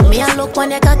chauffeur. Me and look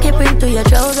when your cocky print to your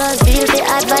trousers. Feel the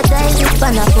advertise it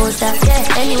for a poster.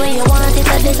 Yeah, anyway you want it,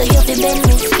 I did so you fi bend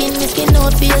me. Skin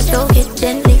out for your stroke it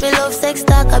gently. Me love sex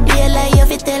talk, I be a lie, you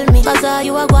fi tell me. Cause all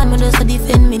you are gone, me just to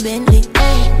defend me Bentley.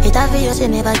 Hey, it a for you, she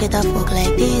never get a fuck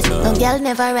like this. No girl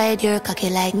never ride your cocky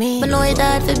like me. But know it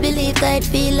hard to believe that it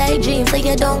feel like dreams. So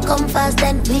you don't come fast,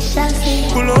 then we shall see.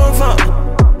 Pull over,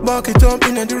 back it up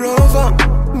in the rover.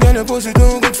 Girl, your pussy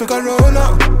don't good for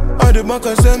Corona. All the back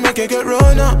I said make it get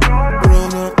run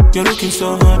up. You're looking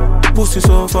so hot, pussy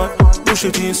so fat. Push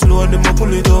it in slow and then I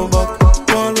pull it over.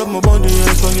 Can't love my body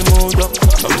else when you move up.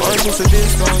 I'm my pussy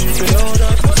this time, you can know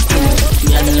that.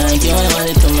 Yeah, me like you, you want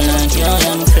it to me like you.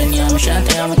 I'm a friend, I'm a shot,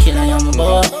 I'm a killer, I'm a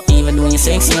boy. Even though you're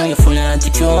sexy, you're full of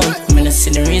attitude. I'm not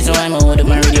see the reason why I'm older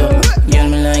marry you. Yeah,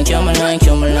 me like you, me like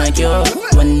you, me like you.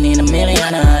 One in a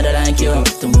million, I like you.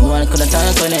 The one could have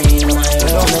talked when I hear my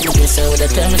room. Let me kiss her with a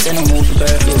tell me, send a move to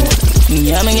perfume.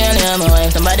 Yeah, me girl, yeah, my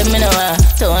wife, somebody me know her.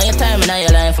 So on your time in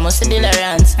your life, I must deliver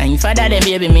rants. And if I die, then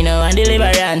baby, me know one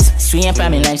deliverance. Swing up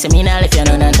on me life, so me not if you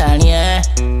know that all, yeah.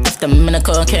 After me, me no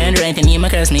cocaine, right in my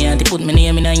curse, me auntie put my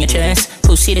name in on your chest.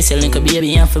 Pussy this little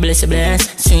baby, I'm for bless.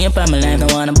 Swing up on my life, no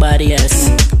want nobody else.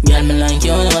 Girl, me like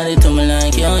you, nobody to me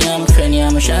like you. I'm a friend,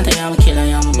 I'm a shot, I'm a killer,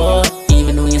 I'm a boy.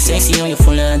 Even though you're sexy, you're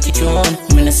full of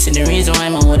attitude. Me not see the reason why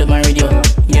I'm older married you.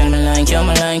 Girl, me like you,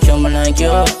 me like you, me like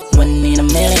you. One in a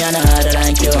million, I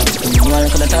like you. One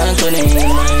could have talked to me,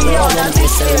 my road and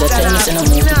kiss her with a tell me, send a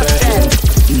move to perfume.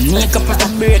 Make up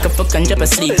a break up, fuck and drop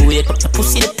asleep. Wake up,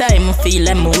 pussy the time, I feel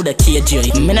like me woulda cage you.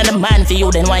 Me not the man for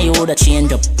you, then why you woulda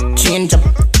change up? Change up,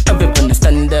 up on the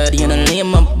standard, you know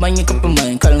lame up. Bang your cup of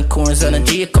mine, calling corners on a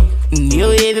Jacob.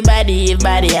 You everybody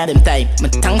had them type. My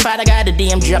tongue father got the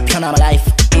damn drop on my life.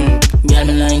 Girl,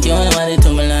 me like you, nobody to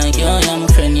me like you. I'm a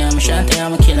friend, I'm a shot,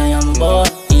 I'm a killer, I'm a boy.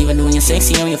 Even though you're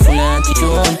sexy, you're full of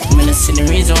attitude. Me not see the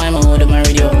reason why I'm older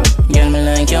married you. Girl, me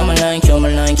like you, me like you,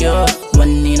 me like you.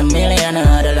 One in a million,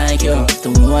 I like you.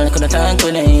 The one could have talked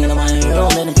with me in my room.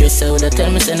 Then the dresser would have tell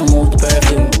me, send a move to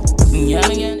perfume. Yeah,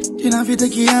 again. You know if you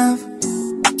take it off,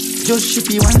 just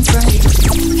shippy one side.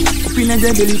 Up in a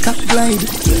belly cock glide.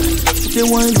 She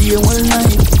one day, one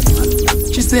night.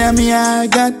 She say I'm a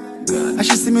God. And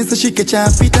she see me so she catch her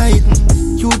appetite.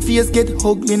 Cute face get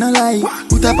hugged in a lie.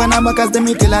 Put up on her back as them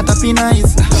me tell her tappy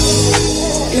nice.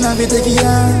 You know if you take it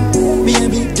off,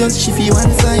 baby, just shippy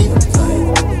one side.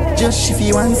 Just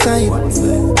shiffy one side.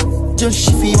 Just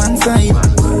shiffy one side.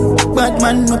 Bad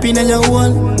man up in your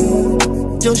wall.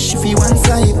 Just shiffy one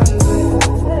side.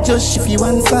 Just shiffy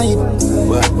one side.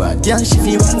 Bad girl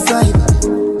shiffy one side.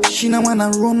 She no wanna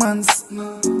romance,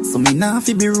 so me nah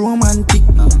fi be romantic.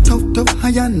 Tough,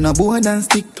 higher no board and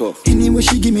stick. Anyway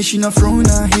she give me, she no frown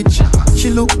or hitch. She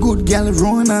look good, girl,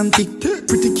 romantic.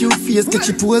 Pretty cute face, get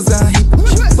she pose her hip.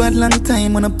 She bad long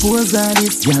time on a pose her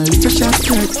this. Girl, lift your short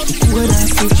skirt, it would and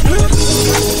switch.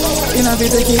 You know fi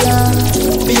take it off,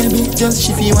 baby, just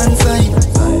shiffy one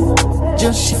side.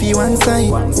 Just shiffy one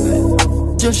side.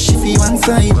 Just shiffy one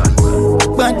side.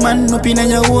 Bad man up in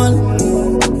your wall.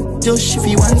 Just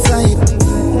shiffy one side.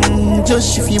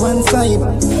 Just shiffy one side.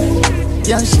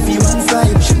 Yeah, shiffy one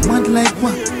side. She want like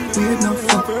what? Weird no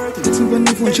fuck. That's when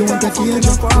the phone she want a cage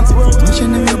up. She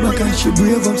know me back and she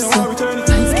brave up so.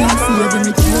 Eyes can't see her when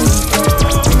me kill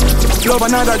her. Love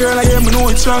another girl, I me know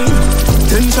it's strong.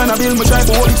 Tension I build, me try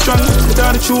to hold it strong. But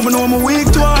all the truth, me know I'm weak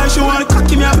to her. She wanna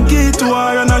cocky me, I get to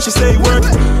her. And now she say work.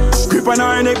 Grip on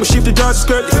her neck, me shift the George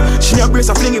skirt. She a brace,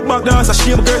 I fling it back down, so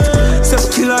she a girt. Step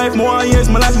kill life, more years,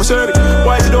 my life, my service.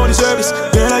 Why you don't deserve this?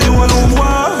 Girl, are you alone,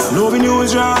 war? Loving you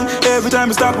is wrong. Every time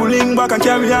I stop pulling back and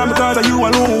carry on because of you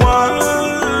alone, war.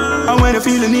 And when you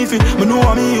feeling iffy, me know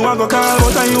me, you want to call,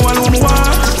 but are you alone, war?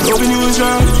 Loving you is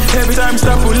wrong. Every time I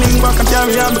stop pulling back and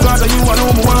carry on because of you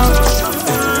alone, war.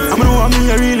 I know me,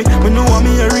 I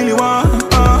really want.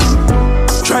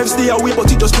 Try to stay away,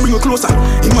 but it just bring you closer.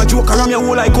 In my joke around your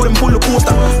whole like go them pull the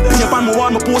poster. Bring up on my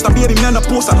wall, my poster, baby, me and the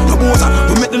poster. No poster,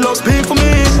 but make the love speak for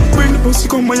me. Bring the pussy,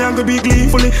 come my young, go be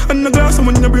gleefully. And the glass,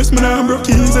 someone in the breast, me now broke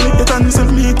easily. You turn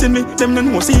yourself meeting me, them no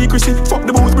more secrecy. Fuck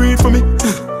the boat, breathe for me.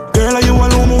 Girl, are you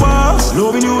alone, my war?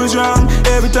 Loving you is wrong.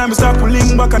 Every time I start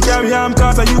pulling back and carry on,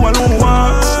 cause are you alone, my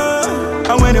war?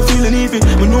 And when you're feeling iffy,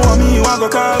 me know me, you want to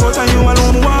call, but are you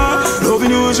alone, my war?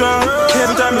 Loving you is wrong.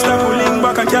 Every time I start pulling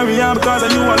back and carry on because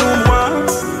of you alone,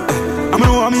 want. I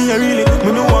know me, I really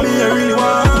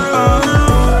want.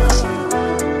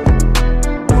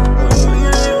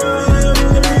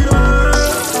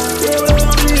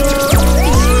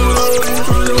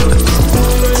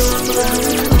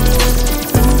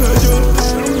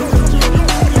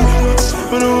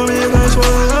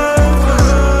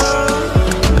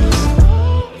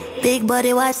 Big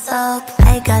body, what's up?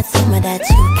 I got some of that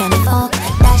you can fuck.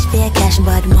 Dash pay cash,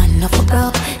 bad man, no for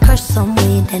broke. Crush some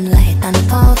weed, then light and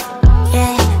puff.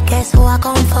 Yeah, guess who I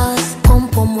come first? Pum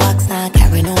pum wax, not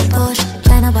carry no push.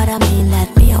 Tryna bother me,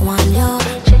 that me I want you.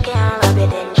 Chicken and rabbit,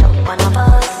 then jump on a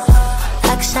bus.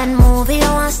 Action movie,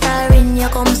 you want star in. You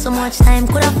come so much time,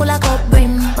 coulda full a cup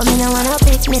brim. But me no wanna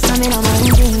pick me, so me no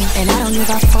mind drink. And I don't give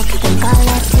a fuck, you can call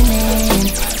that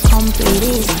cement. Complete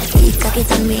it, eat cocky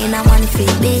on me in a one feet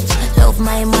bitch. Love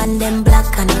my man, them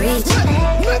black and rich.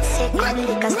 Get sick when the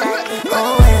liquor start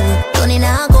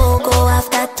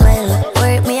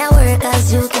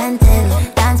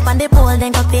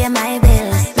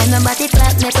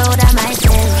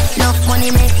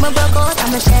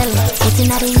well.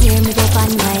 Putting out the year, me up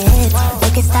on my head.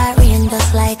 Make it start rain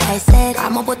just like I said.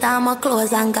 I'ma put on my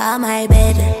clothes and go on my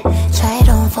bed. Try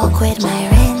don't fuck with my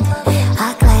rent.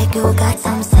 Act like you got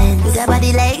some sense. With a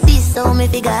body like this, so me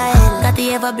figure hell. Got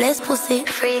the ever blessed pussy,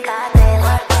 free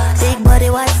goddamn. Big body,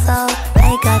 what's up?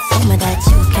 I got something that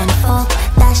you can fuck.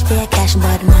 Dash pay cash,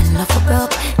 but man, not for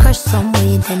broke. Crush some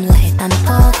weed, then light and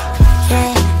fuck.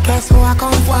 Yeah, guess who I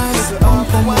come once? Pum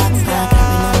pum box, now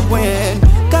carrying on. When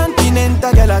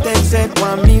Continental girl I take set,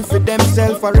 want me for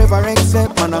themself forever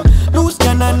except. Man a loose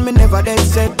cannon, me never dead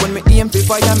set. When me aim for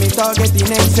fire, me target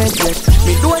in excess. Yes.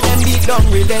 Me do them beat down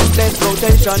relentless.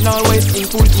 Rotation always in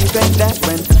full event. That's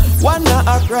when one not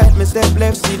act right, me step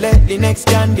left, select the next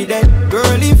candidate.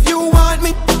 Girl, if you want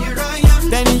me,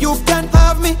 then you can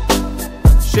have me.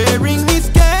 Sharing is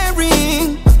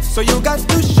caring, so you got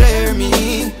to share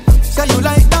me. Say you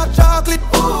like dark chocolate,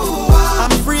 ooh,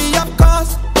 I'm free of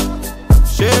cost.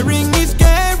 Sharing is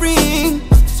caring,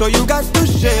 so you got to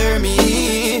share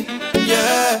me.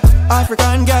 Yeah,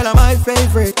 African girl are my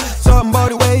favorite. Something about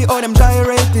the way all them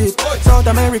gyrated. South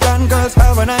American girls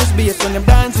have a nice beat. When them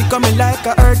dance it coming like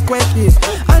a earthquake is.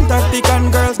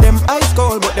 Antarctican girls them ice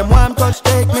cold, but them warm touch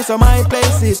take me to my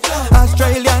places.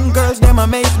 Australian girls them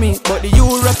amaze me, but the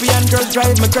European girls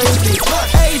drive me crazy.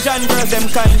 Asian girls them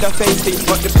kinda feisty,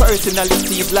 but the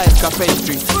personality is like a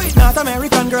pastry. North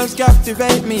American girls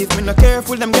captivate me. If me not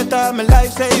careful, them get all my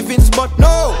life savings. But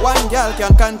no one girl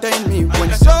can contain me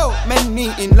when so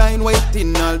many in line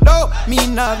waiting. Although me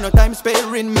not have no time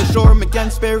sparing, me sure me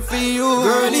can spare for you.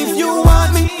 Girl, if you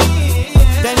want me,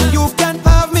 then you can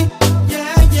have me.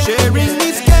 Sharing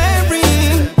is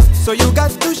caring, so you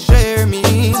got to share me.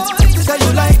 Say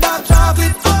you like dark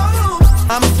chocolate,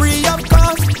 I'm free of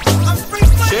cost.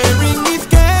 Sharing is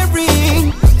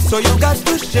caring, so you got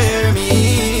to share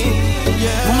me.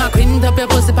 Mama quint up your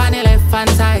pussy on your left hand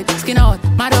side. Skin out,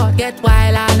 my dog get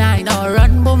wild all night. Now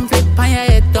run, boom, flip on your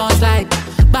head, don't slide.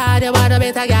 Bad your water,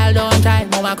 better girl, don't try.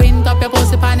 Mama quint up your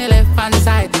pussy on your left hand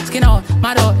side. Skin out,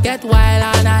 my dog get wild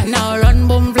all night. Now run,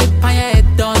 boom, flip on your head,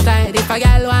 don't slide. If a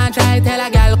girl want try, tell a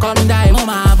girl come die.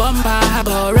 Mama bumper, I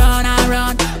go run and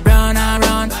run, run and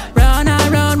run, run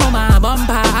and run. Mama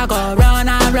bumper, I go run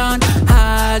and run,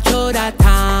 all through the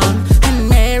town. And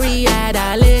Mary had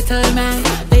a little man,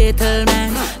 little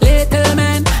man, little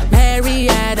man. Mary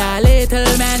had a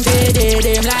little man, they did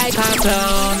him like a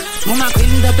clown. Mama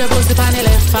cleaned up your pussy on the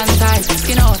left hand side.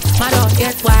 Skin out, my dog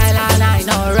get wild all night.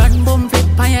 Now run, boom,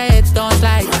 flip on your head, don't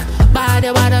slide. Bad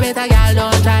your water, better girl,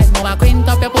 don't try. Mama cleaned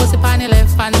up your pussy on the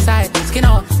left hand side. Skin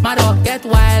out, my dog get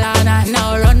wild all night.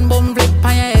 Now run, boom, flip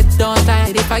on your head, don't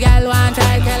slide. If a girl want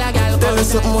try, tell a girl. Tell her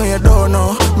something when you don't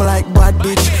know. Me like bad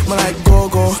bitch, me like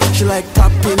go-go. She like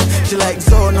tapping, she like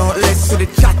zono. Let's do the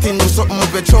chatting, do something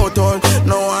with your throat all.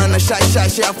 No one a shy,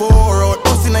 she have a whore out.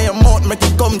 Us in your mouth, make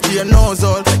it come to your nose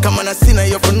all. Come on, I see her,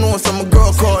 you for know some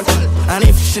girl call. And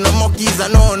if she no monkeys,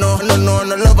 I no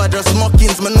love her, just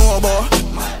mockings, me know about.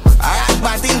 Alright,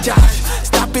 but in charge.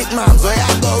 Stop it, man, so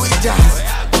I go with jazz.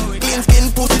 Clean skin,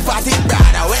 pussy, fatty,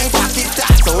 brother. When cock it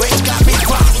tight, so when clap it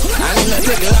fast. And it not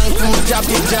take long to me drop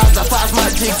it jazz. I pass my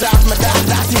jigs off my dad,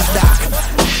 that is that.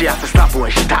 She have to stop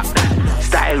when she tap.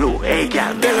 Style low, hey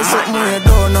girl. Tell her something when you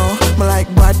don't know. Me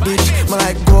like bad bitch, me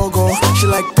like go-go. She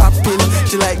like popping,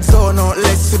 she like zono.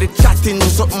 Let's do the chatting, do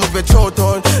something with your throat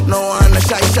all. No one a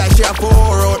shy, she have a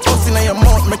whore out. Us in your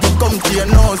mouth, make it come to your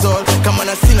nose all. Come on,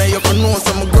 I see her, you for know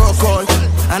some girl call.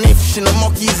 And if she no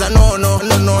monkeys, I no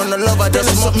love her,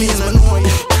 just monkeys, man.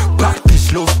 Bad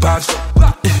bitch love bags,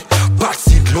 bad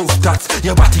seat love tats.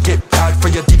 Your body get bad for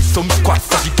your dip some squats.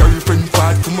 She girlfriend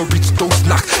bad from a rich don't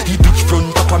snack. He bitch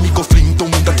front up and me go fling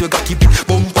down. That you got the big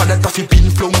bumper that he been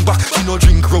flown back. She no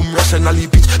drink rum rationally,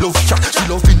 bitch love shot. She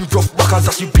loving rough back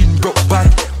as she been broke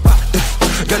bad.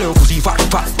 Girl your pussy fat.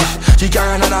 She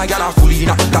carry another girl a fully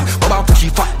knocked up. Mama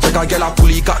pushy fat, jaga girl a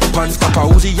fully got pants. Papa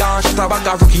Uzi and she a bag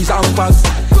of rookies and fans.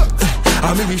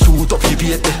 I me shoot up the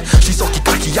bait. She suck it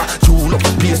cocky, ya, tune up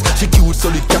the place. She cute,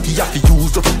 solid catty, ya, fi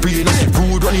use up the brain. She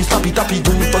rude, running, tappy,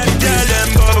 do it for the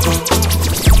place.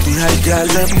 The high girl,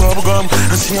 them bubble gum.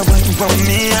 And she a waiting for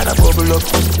me and a bubble up.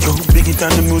 Yo, big it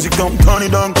and the music don't turn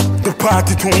it down. The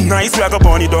party too nice, we a go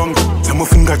burn it down. So my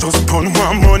finger just turn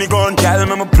one money gun. Girl,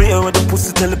 me play with the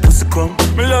pussy, tell the pussy come.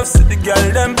 Me love see the girl,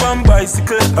 them on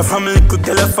bicycle. A family could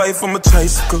tell a fight from a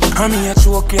tricycle. And me a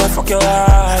choke you, fuck your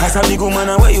heart. As a big woman,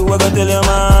 where you ever tell your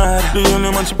mad. The only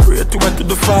man she pray to went to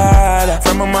the father.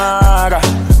 From my mother.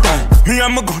 Me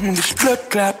and my gun, the blood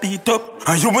clap beat up.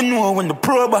 And you will know when the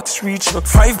pro box reach up.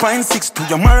 5.6 to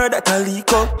your murder that I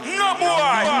leak up. No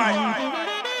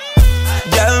boy.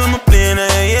 Girl, I'm playing a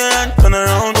hand. Turn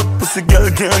around, but pussy girl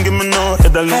can't give me no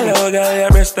head alone. Hello girl, your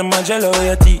breast them a jello,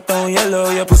 your teeth down yellow,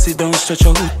 your pussy down stretch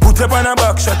out. Put up on a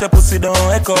back shot, your pussy down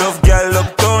echo. Love girl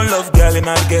uptown, love girl in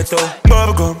a ghetto.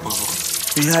 Bubblegum.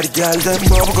 We had a girl that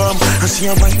bubblegum, and she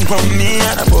a biting from me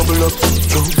and a bubble up.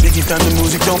 Yo, big it and the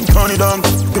music don't turn it on.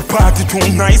 The party too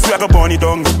nice, we a go burn it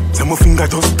down. So my finger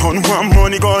just turn one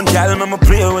money gun. Girl, I'ma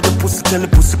play with the pussy till the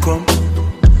pussy come.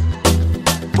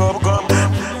 Bubblegum,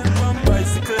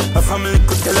 bicycle, a family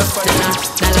could tell a fight.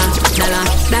 Dala,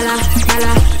 dala,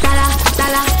 dala, dala,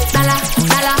 dala, dala,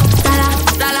 dala, dala,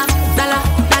 dala, dala,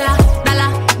 dala, dala,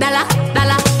 dala,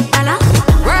 dala, dala.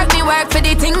 Work me work for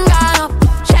the thing gone up.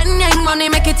 Money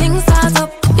make it things start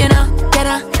up, you know,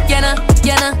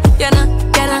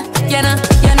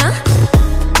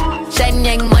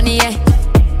 Shenyang money, yeah,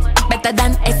 better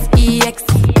than SEX.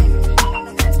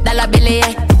 Dollar bill,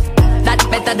 yeah, that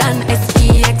better than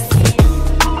SEX.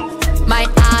 My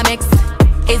Amex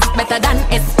is better than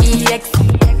SEX.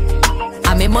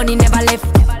 And my money never left,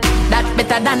 that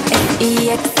better than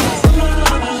SEX.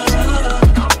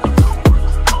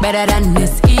 Better than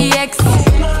SEX.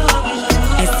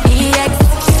 SEX,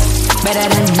 better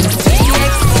than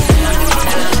SEX.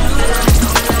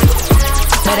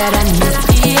 Better than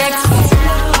SEX.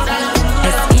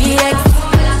 SEX,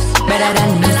 better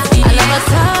than SEX. I love a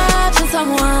touch of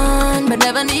someone, but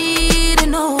never needed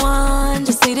no one.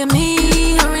 Just needed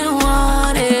me, I really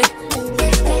want it.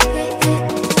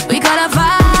 We got a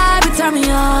vibe, it turn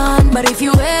me on. But if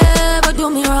you ever do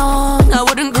me wrong, I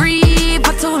wouldn't grieve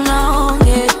for too long,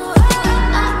 yeah.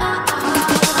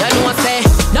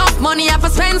 Money I for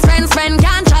spend.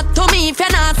 Can't chat to me if you're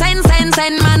not send.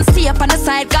 Man, stay up on the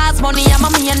side, cause money I'm a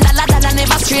 $1 million.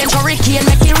 Never strange, hurricane,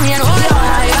 make it rain. Oh,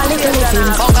 I little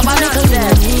things, fuck up a little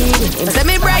thing. Say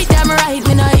me bright, I'm right,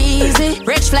 me no easy.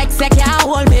 Rich flex, they can't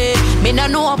hold me. Me no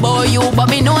know about you, but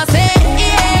me know say,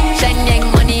 yeah.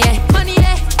 Shenyang money, yeah.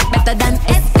 Better than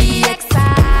SPX.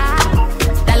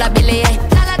 Dollar bill, yeah.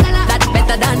 That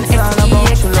better than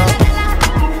SPX.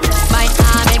 My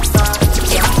Amex,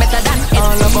 it's better than SPX.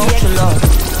 All about your love.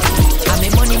 And me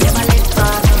money never left.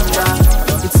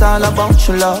 It's all about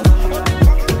your love.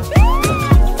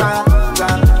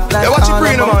 Yeah, what you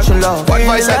bring, man? What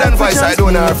vice I done, vice I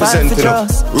don't represent, you know.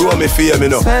 Romie fear me,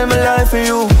 no. Spend my life for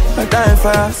you, I die for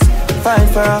us, fight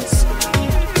for us.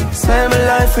 Spend my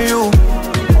life for you,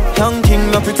 young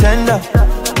king, no pretender.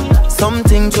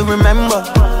 Something to remember.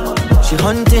 She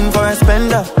hunting for a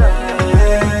spender.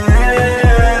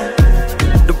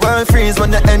 World freeze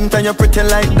when you enter. You're pretty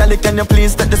like Dali, can you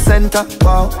please take the center?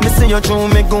 Wow, me see you through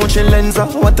me Gucci lenser.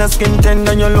 What a skin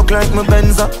tender, you look like my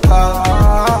Benza.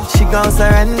 She gon'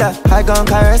 surrender, I gon'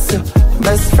 caress you.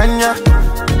 Best friend, yeah.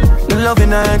 The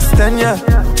loving I extend, yeah.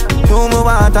 You move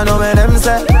out, I know where them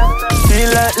say. Feel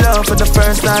like love for the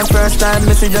first time.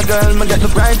 Me see your girl, me get the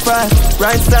bright vibe.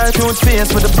 Bright style, cute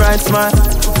face with a bright smile.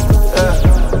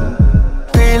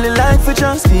 Really like for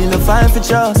just, feel a vibe for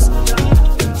just.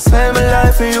 Spend my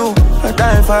life for you, I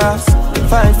die for us,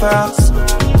 fight for us.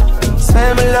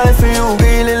 Spend my life for you,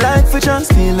 really like for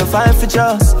just, feel the vibe for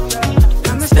just.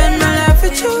 I'ma spend my life for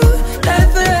you, die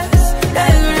for us,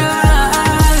 die for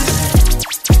us.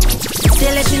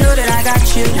 Still let you know that I got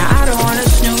you, now I don't wanna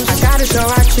snooze. I gotta show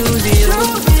I choose you.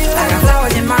 I got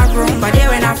flowers in my room, but they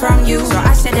were not from you. So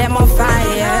I set them on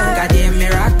fire, goddamn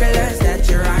miraculous that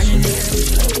you're on you.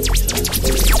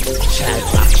 She like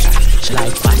action, she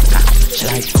like vodka. She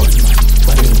like gunman,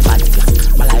 wearing bad black.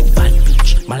 I like bad bitch,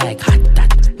 I like hot that.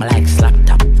 I like slap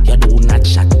tap, you do not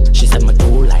shot. She said me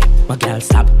do like, my girl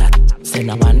stop that.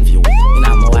 Send a one view, in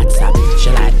my WhatsApp. She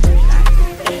like,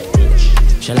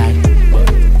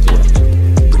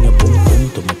 bring your boom boom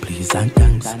to me please and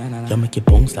thanks. You make your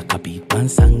bounce like a beat man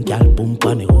song. Girl boom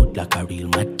on the hood like a real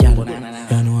mad girl.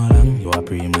 You know how long you a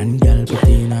pre-man girl. But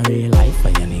in a real life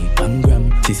and you need one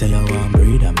gram. She say you want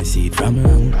breed and me see it from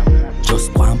long.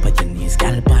 Just go and put your knees,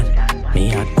 girl, bad. Me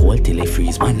hot cold till it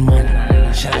freeze one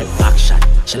man. She like back shot,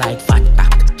 she like fat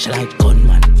back. She like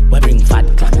gunman, we bring fat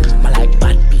clap. I like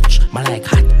bad bitch, I like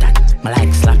hot that. I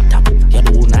like slap tap, you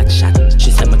do not shot.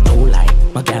 She said me too like,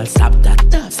 my girl stop that.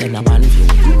 Send a one view,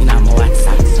 in a my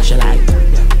WhatsApp. She like,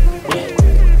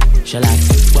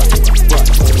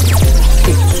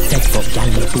 Take fuck, girl,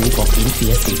 you too fucking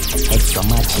facey. Head so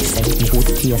much, she said me good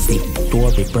tasty.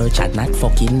 Dory birch and not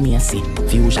fucking messy.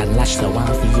 Fusion lash so one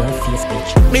for your face,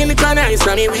 bitch. Me lick on ice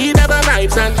and me weed have a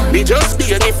vibes and we just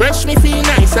be me fresh, me feel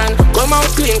nice and come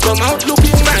out clean, come out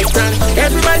looking right and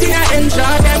everybody I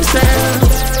enjoy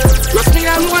themselves. Trust me,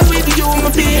 I'm one with you,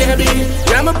 my baby.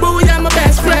 You're my boy, you're my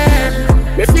best friend.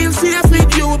 Me feel safe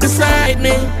with you beside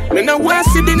me. Me no want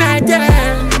to deny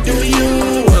that. Do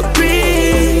you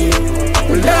agree?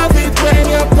 Love it when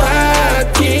you're by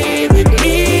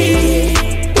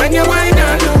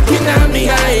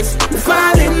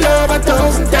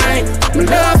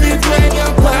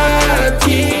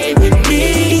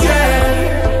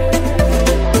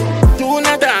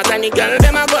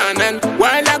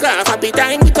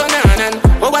and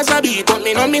what was a beat, but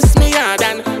me no miss me hard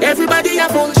and everybody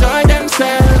have enjoy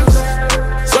themselves.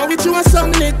 So we threw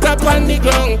some lit up on the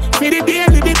ground for the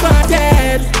daily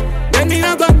departed. Then me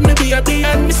I got me baby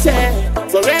and me say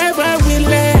forever we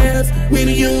live with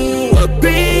you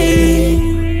agree.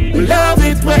 Love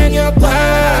it when you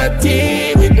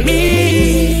party with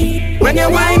me. When you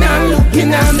whine and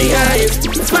looking at me eyes,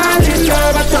 fall in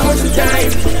love 1,000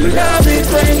 times. Love it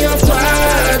when you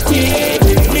party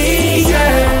with me,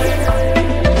 yeah.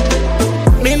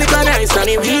 Me look nice and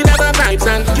we never vibes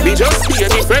and we just feel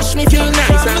me fresh, me feel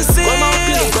nice and come out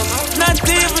clean. Not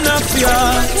even a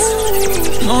fiat.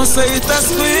 No say it a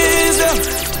squeeze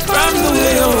from the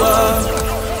way you walk.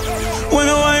 When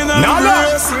you wind up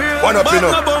one up, you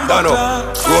know, down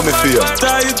up, Romie feel.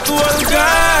 Tight to all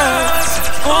gas,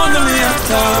 on me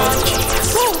attack.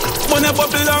 When you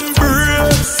bubble and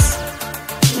brace,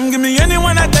 give me any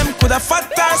one of them could have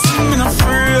fat ass, me no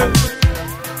free.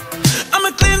 I'm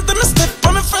a clean to me step,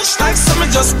 I'm a fresh like summer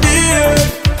just beer.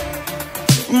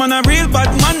 Man a real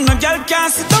bad man, no girl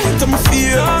can't sit down to my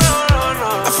fear.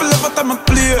 I feel like what I'm a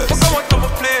player.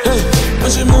 Hey,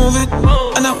 when she move it,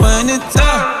 and I wind it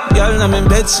up. Girl, I'm in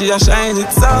bed, she a shine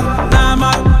it up. Nah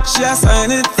man, she a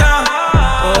sign it up.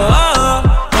 Oh,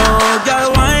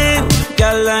 girl wine,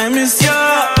 girl I miss ya.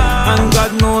 And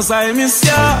God knows I miss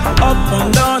ya. Up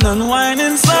and down and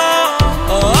whining so.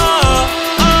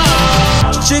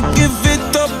 She give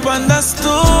it up on the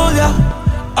stool, yeah.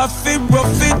 I feel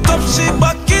rough it up, she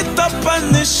back it up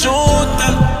on the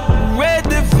shoulder.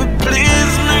 Ready for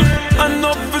please me,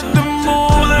 enough for the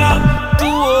moolah. To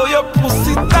hold your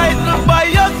pussy tight, no buy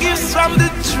your gifts from the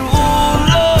true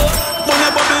love. When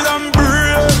you bubble and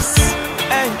brace,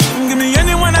 hey, give me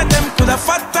any one of them could have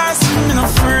fat ass, me no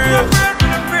free.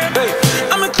 Hey,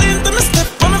 I'm a clean to me step,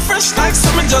 I'm a fresh like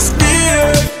summer just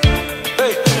beer.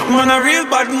 Hey, man a real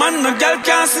bad man, no girl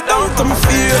can't sit down to my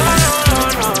fear.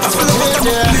 I feel like I'm a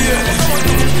player.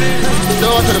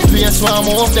 Down to the place where I'm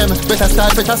off them. Better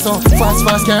start better son.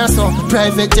 Fast car son.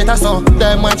 Private jet or son.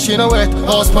 Diamond she no worth.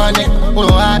 House pan neck. Who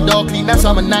no hard dog clean. That's why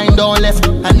I'm a 9 down left.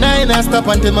 And 9 I stop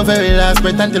until my very last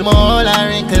breath. Until my whole I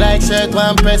wrinkle like shirt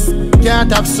one press.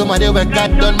 Can't have somebody where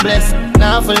God done bless.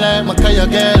 Now I feel like my call your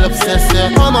girl obsessed, yeah.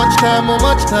 How much time me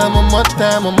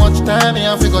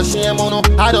I figure shame on no.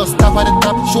 I just stop at the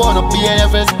top, show on the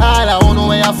behaviors. All I wanna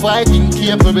where I fighting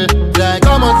capable. Like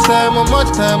how much time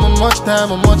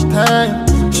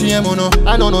shame on no.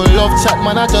 I don't know love chat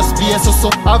man, I just be so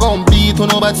I gon' beat on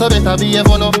no, but so better behave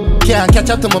on no. Can't catch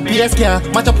up to my PS,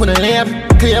 can't match up on the lane.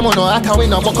 Claim on no, I can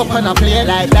win a buck up and a play.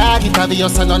 Like that, it have your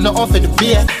son on the off of the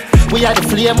beer. We had the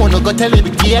flame, on no go tell you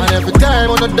the game. And every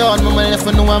time on the dawn, my left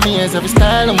for no one means. Every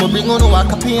style, I'm gonna bring on no a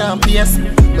copy and paste.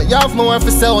 But you have more for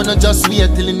sale, no just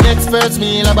wait till the next verse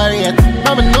me elaborate.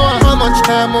 Now I know how much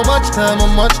time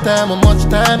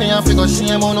me I figure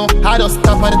shame on no. I just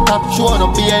stop at the top, show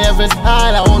no behaviors.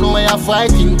 All I wanna where I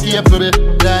fighting capable.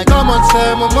 Like how much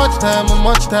time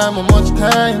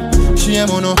shame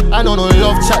on no. I don't know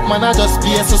love chat man, I just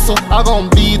be so I gon'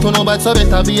 beat on no, but so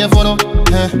better behave on no.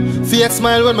 Fake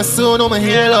smile when my son on my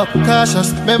hair up.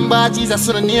 Cautious, remember Jesus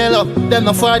on the nail up. Them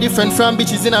not far different from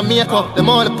bitches in a makeup. Them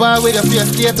all the part with your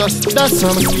face status. That's how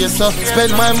I see so.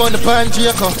 Spend my money pan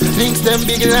Jacob. Links them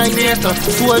big like later.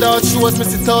 Sold out shows, me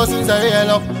see thousands of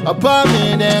real up. Upon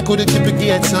me then could keep it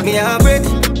gate so. Me a break,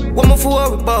 what me for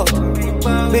worry about.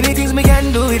 Many things me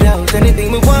can do without.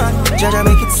 Anything me want, judge I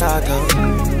make it start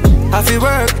out. I feel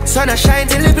work, sun a shine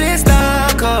till the place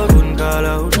dark out. Wouldn't call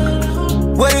out.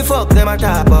 What the fuck them a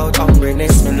talk about?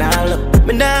 Humbleness, me nah look.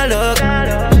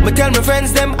 Me tell my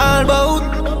friends them all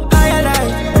about higher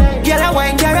life. Girl a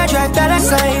wine, girl a drive, dollar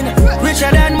sign.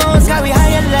 Richer than most, cause we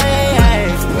higher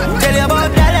life. Tell you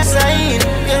about dollar sign,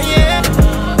 yeah.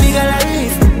 Bigger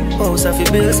life. House of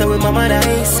your bills, so with mama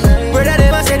nice. Brother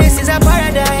never say this is a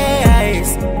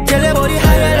paradise. Tell you about the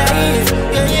higher life,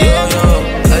 yeah.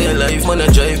 Higher life, man, I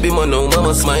drive, be man, now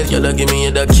mama smile. Y'all give me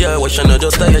that car, wash and I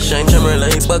just tire shine. Camera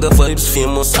lights, bag of vibes,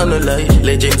 famous, and a lie.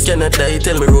 Legends cannot die,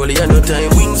 tell me rollie, I no time.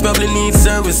 Wings probably need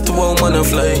service to how man a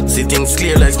fly. See things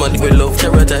clear like man, we love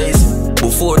carrot eyes.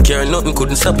 Before car, nothing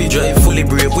couldn't stop you drive. Fully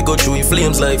brave, we go through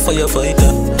flames like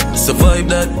firefighter. Survive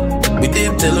that, we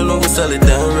did tell you no we solid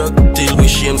and rock. Till we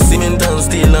shame cement and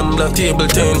steel and black. Table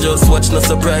turn, just watch, no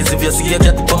surprise if you see a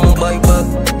cat on my bike back.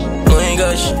 My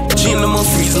gosh, Gene no more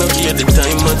freeze, no care the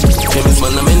time much. Famous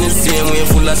man, I'm in the same way,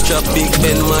 full of strap, big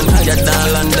Ben man, higher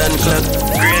than London clock.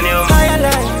 Higher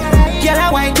life, girl a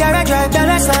wine, girl a drive,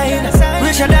 dollar sign.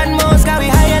 Richer than most, cause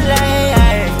we higher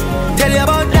life. Tell you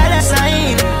about dollar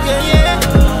sign, yeah.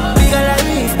 Bigger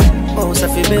life, house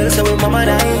of your bills, so with mama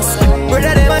nice.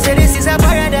 Brother never say this is a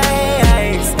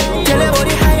paradise. Tell you about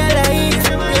the higher life.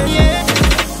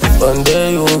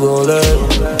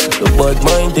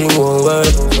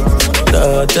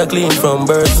 character clean from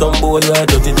birth. Some boys are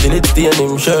dirty till it stain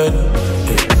him shirt.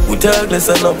 We talk less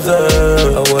and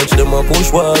observe. I watch them a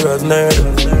push war as nerd.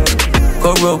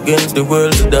 Corrupt against the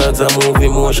world, the dogs are move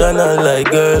emotional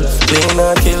like girls. Clean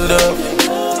and kill them.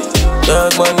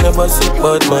 Dog man never sick,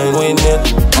 bad mind win yet.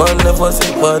 Man never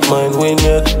sick, bad mind win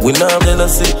yet. We not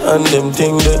jealousy and them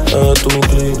things that are too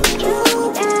clean.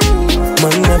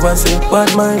 Man never sick,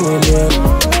 bad mind win yet.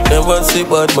 Never sick,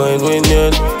 bad mind win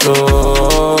yet.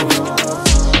 No.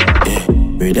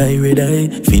 Red eye,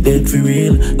 fi dead for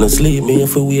real. No sleep me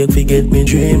if I wake, forget me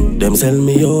dream. Them sell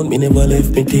me out, me never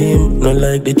left me team. Not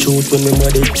like the truth when them a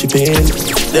dead chipping.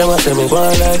 Them a say me go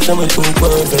like some too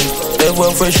perfect. They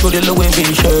want fresh for the Louis V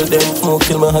shirt. Them smoke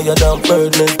till me higher than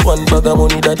birdness. One bag of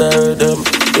money that I heard them.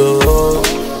 Yo,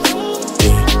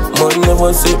 yeah. Man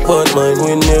never say bad mind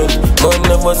win yet. Man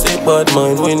never say bad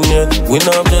mind win yet. We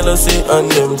not jealousy and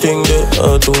them things they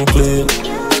are too clean.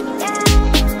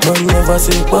 Man never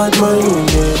say bad mind win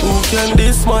yet. Who can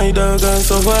diss my dog and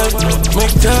survive?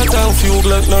 Make talk and fuel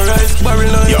like no rice.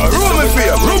 Barrel on. Yo, Romie for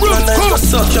you. Come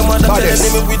suck your mother. Tell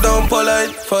them we don't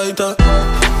polite fighter.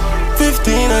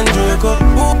 15 and Draco.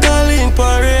 Who call in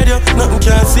for radio? Nothing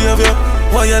can save you.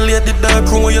 Violate the dark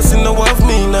room where you see no of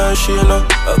me now share no.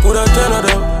 I coulda 10 of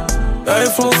them. I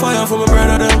from fire from my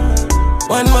brother them.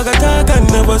 One maga talk and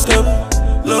never stop.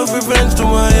 Love revenge to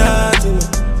my heart, you know.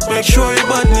 Make sure your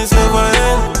badness never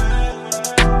end.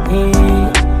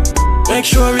 Make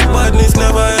sure your badness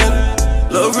never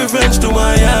end. Love revenge to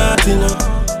my heart, you know.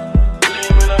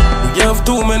 You have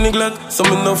too many Glock, so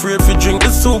me not afraid for drink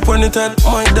the soup when it hot.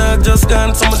 My dog just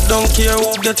gone, so me don't care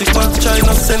who get it back.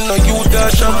 China send no youth got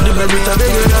shot. The baby ta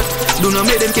beg you that. Do not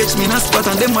make them catch me in a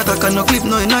spot and them attack and no clip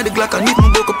no inna the Glock and if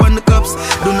me broke up on the cops.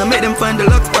 Do not make them find the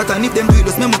lock spot and if them do it,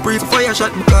 just me pray for fire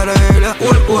shot because I heard that.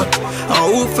 What?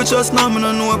 I hope for just now, me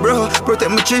no know bro.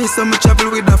 Protect my trees, so me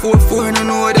travel with the 4-4 and I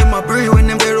know them a pray when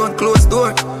them they run close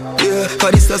door. Yeah,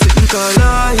 cause this is something called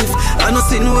life. I know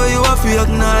sitting where you have to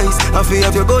act nice. I feel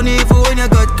have your gun even when you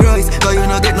got Christ. Cause you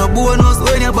not get no bonus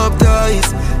when you baptized.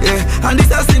 Yeah, and this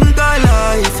is something called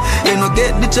life. You not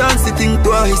get the chance to think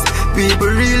twice.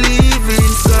 People really live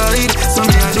inside. So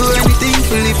me I do anything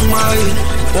to live mine.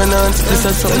 This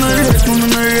is something.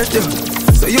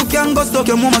 So you can go stuck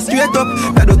your mama straight up.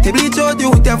 That don't bleach out you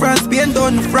with your friends paint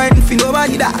on. No frightened feel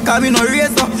nobody that cause me no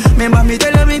race up. Remember me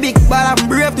tell me big ball I'm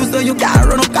brave too. So you can't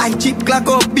run up kind cheap clock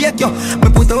up bake you. Me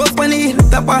put a house on the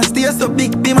top and stay so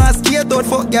big be my skate out.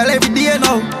 Fuck y'all every day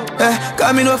now.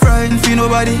 Cause me no frightened feel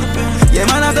nobody. Yeah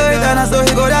man I saw it and I saw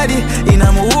he go daddy. In a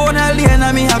my own lane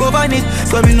and me I go van it.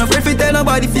 So me no afraid to tell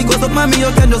nobody. If you go suck mommy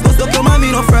you can just go suck your mommy.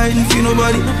 No frightened feel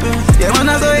nobody. Yeah man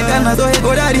I saw it and I saw he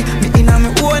go daddy. Me in a my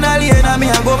own lane and me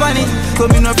I go van it. So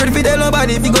me no afraid to tell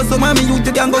nobody. If you go suck mommy you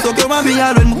can go suck your mommy.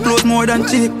 I run my clothes more than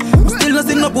cheap. Still no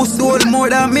see no pussy hold more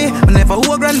than me. I never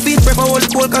hold grand feet, prefer hold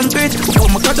cold concrete. Before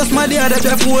my cut just my day, that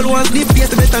I hold one sleep.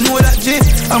 Yes, better know that J.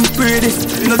 I'm pretty.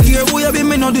 No care who you be,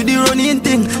 me no do the running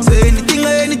thing. So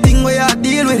anything where I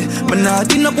deal with. But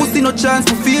not in no pussy, no chance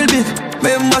to feel big.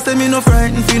 Remember say me no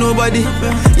frightened for nobody.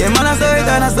 Yeah man I saw it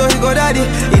and I saw he go daddy.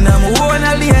 In a my own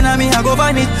lane and me I go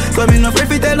van it. So me no afraid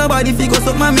to tell nobody. If you go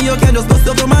suck mommy you can just go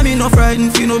suck your mommy. No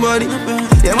frightened for nobody.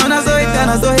 Yeah man I saw it and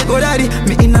I saw he go daddy.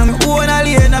 Me in a my own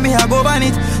lane and me I go van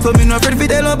it. So me no afraid to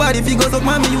tell nobody. If you go suck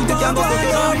mommy you can go suck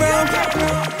your mommy.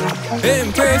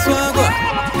 Empress one go.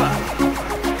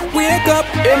 Wake up,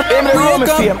 wake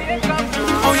up.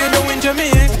 How you doing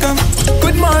Jamaica?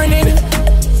 Good morning.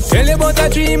 Tell you about a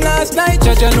dream last night,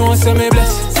 judge I know so me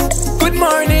bless. Good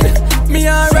morning, me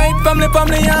alright, family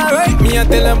alright. Me a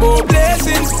tell them about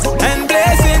blessings and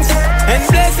blessings and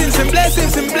blessings and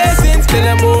blessings and blessings. Tell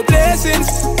them about blessings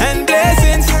and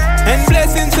blessings and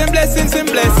blessings and blessings and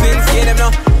blessings. Yeah them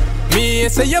know. Me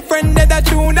say your friend that I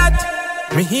do that.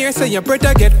 Me here say your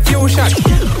brother get few shot.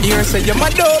 Here say your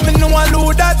mother me no one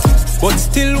do that. But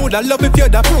still would I love if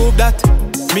you'd approve that.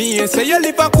 Me here say you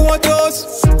live a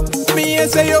quarters. Me here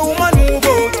say your woman move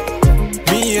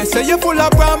out. Me here say you full of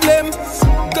problem.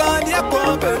 God you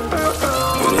problem.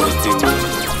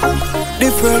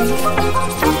 Different.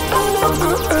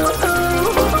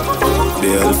 The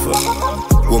alpha.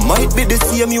 We might be the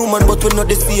same human but we're not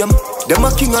the same. Them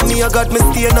a king and me I got me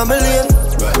staying on my lane.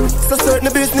 So certain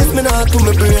business me not to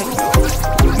my brain.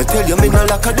 Me tell you me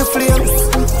not lack of the flames.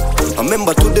 I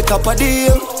remember to the top of the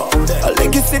game. A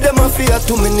legacy them a fear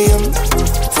to my name.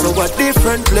 So at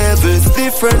different levels,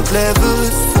 different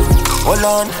levels. Hold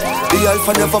on, the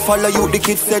alpha never follow you, the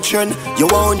kids section. You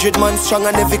 100 man strong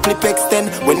and every clip extend.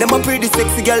 When them a pretty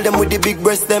sexy girl, them with the big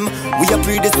breast them. We a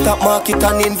pretty stock market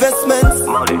and investments.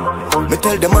 Me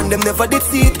tell them and them never did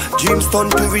see it. Dreams turn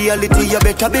to reality, you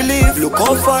better believe. Look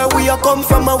how far we are come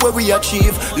from and where we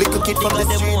achieve. Little kid from the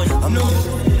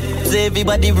street.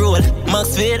 Everybody roll,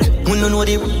 Maxwell. We don't know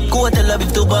the go tell them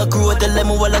to back road. Tell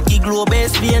them we lucky glow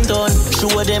best being done.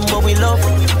 Show them what we love.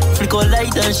 Flick a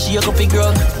light and shake up a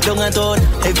grog. Down and down,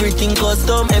 everything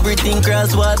custom, everything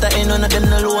cross water. Ain't none of them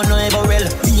alone, no ever well.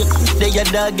 They a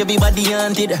dog, everybody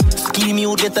hunted. Scheme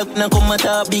you get up and come at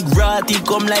a big ratty.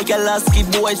 Come like a last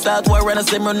kid boy, start war and a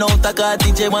same run out a car.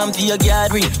 DJ want to your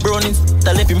gathering. Browning,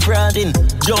 I left him prodding.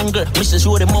 Jungle, Mr.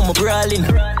 show them mama brawling.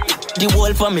 The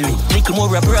whole family, little more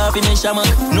rap in a shaman.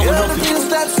 No love. Things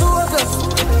that focus,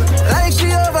 like she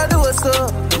overdose so.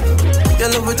 You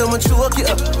love it how much you walk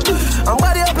it up. And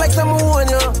body up like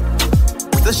someone, yo.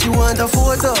 So she want a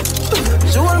photo.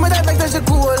 She want me that like that she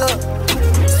cool up.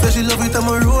 So she love it how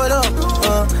much roll up.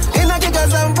 In a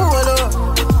kickers and pull up.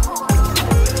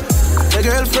 Your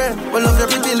girlfriend, will love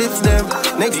your pretty lips them.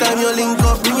 Next time you link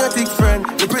up, bring your thick friend.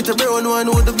 The pretty brown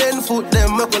one with the bend foot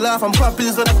them. Make a laugh and pop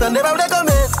in so that I never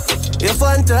recommend. You're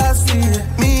fantastic,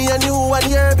 me and you and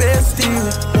your bestie.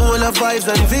 All the vibes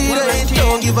and feelings,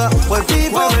 don't give up what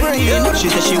people bring. She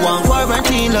said she want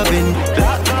quarantine loving.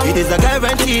 It is a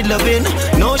guaranteed loving.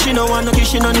 No, she no want no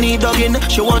kiss, she no need dogging.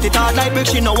 She want it hard like brick,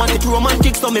 she no want it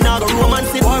romantic. So me not go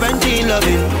romance it. Quarantine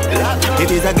loving.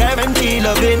 It is a guaranteed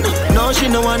loving. No, she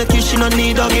no want no kiss, she no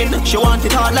need dogging. She want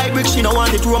it hard like brick, she no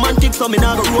want it romantic. So me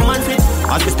not go romance it.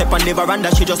 As we step on the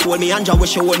veranda, she just hold me and when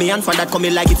she hold me and for that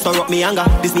coming like it stir up me anger.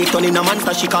 This snake turning a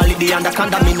monster, she call it the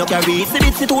anaconda. Me no carry it, see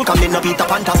bitsy tool, come in no Peter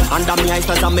Panther. Under me eyes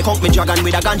and me conk me dragon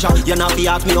with a ganja. You not fi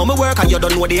ask me how me work and you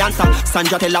don't know the answer.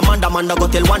 Sandra tell Amanda go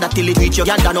tell Wanda till it reach your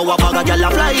yanda. Now a bag of gyal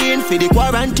a flying for the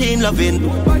quarantine loving.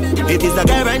 It is a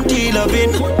guarantee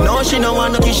loving. No, she no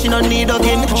want no kiss, she no need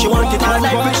again. She want it hard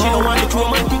like brick, she no want it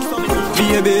romantic.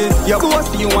 Baby, you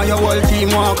boast you and your whole team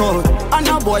walk out. And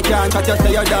no boy can't touch you,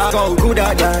 say your dog out. Good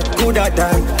at that, good at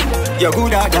that. You're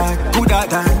good at that, good at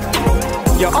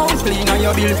that. Your house clean and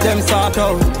your bills them sort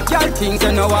out. Y'all think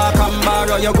you know I can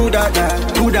borrow. You're good at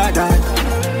that, good at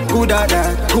that. Good at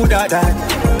that, good at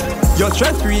that. You're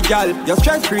stress free, girl, you're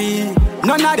stress free.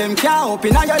 None of them can up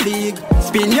in your league.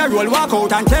 Spin your roll, walk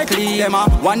out and take lead. Them a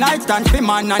one night stand for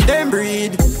man and them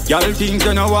breed. Y'all think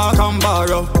you know I can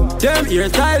borrow. Them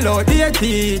hairstyle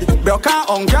outdated. Broke and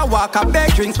hungry, walk a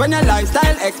beg drinks when your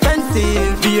lifestyle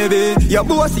expensive. Baby, your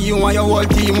boss see you and your whole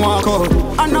team walk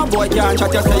out. And no boy can't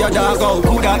chat you say your dog out.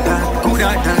 Good at that, good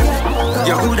at that.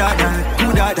 You're good at that,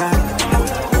 good at that.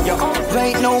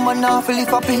 Right now, man, I feel it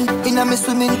popping. In a me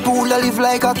swimming pool, I live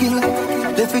like a king.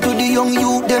 Left it to the young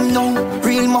youth, them now.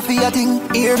 Real mafia thing.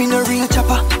 Here in a real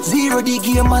chopper. Zero the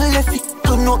game, and left it.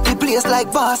 Turn up the place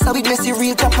like boss, with messy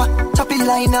real chopper. Chop it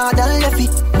line hard and left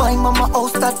it. Buy mama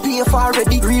house that pay for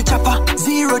already. Real chopper.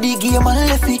 Zero the game, and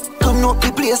left it. Turn up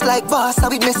the place like boss,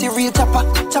 with messy real chopper.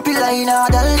 Chop it line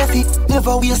hard and left it.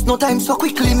 Never waste no time, so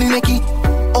quickly me make it.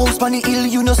 House on the hill,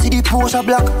 you know see the Porsche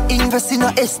block. Invest in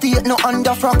a estate, no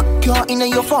under frock. Car in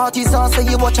your 40s and say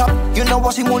you watch up. You know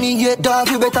washing money yet, dog,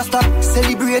 you better stop.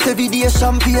 Celebrate every day,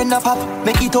 champagne a pop.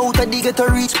 Make it out of the get a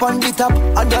reach on the top.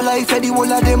 And the life of the whole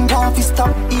of them want to stop.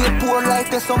 Eat poor life,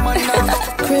 there's some man now.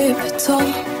 Crypto,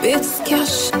 bits,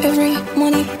 cash, every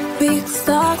money, big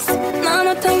stocks. Now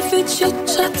no time for chit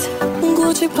chat.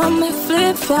 Gucci on my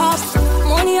flip flops.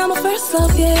 Money, I'm a first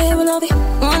love, yeah, we love it.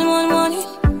 Money, money, money.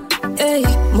 Hey,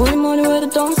 money, money, where the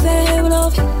don't say we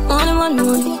love you. Money, money,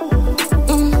 money.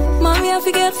 Mommy, I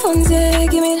forget funds, yeah,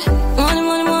 give me that. Money,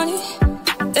 money, money.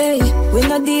 Hey, we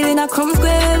not dealing a crumb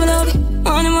square, we love you.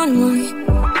 Money, money, money.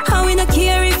 How we not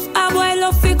care if a boy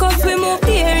love you, cause we move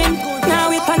hearing. Now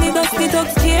we pan the dust, it up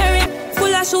scaring.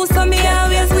 Full of shoes, so me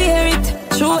always wear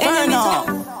it. True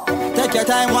enemy. Take your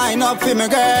time, wind up for me,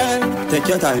 girl. Take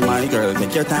your time, my girl,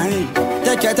 take your time.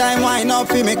 Take your time, wind up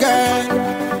for me,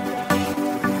 girl.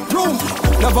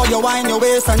 Love how you wind your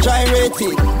waist and gyrate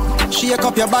it. Shake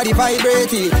up your body,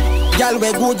 vibrate it. Girl,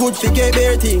 we good for get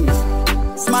bare things.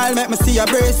 Smile, make me see your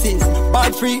braces.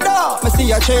 Bad freak, no, me see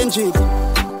your changes.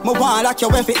 Me want like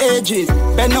your way for ages.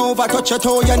 Bend over, touch your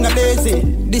toe, you're not lazy.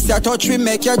 This your touch will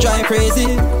make you drive crazy.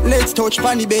 Let's touch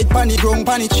panny bed, panny ground,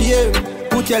 panny chair.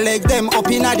 Put your legs them up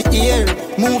in the air.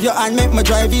 Move your hand, make me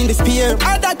drive in the spear.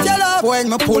 And that your love when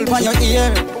me pull on your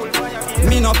ear.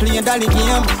 Me no play dolly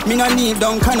game. Me no need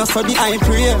down kind of so the I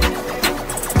pray.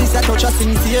 This a touch a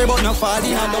sincere but no fall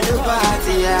in on the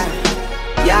party, yeah.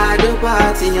 Yeah, the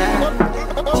party,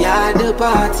 yeah. Yeah, the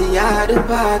party, yeah, the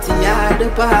party, yeah, the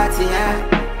party,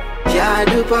 yeah. Yeah,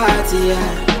 the party, yeah.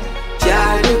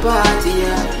 Yeah, the party,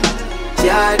 yeah.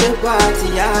 Yeah, the party,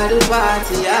 yeah, the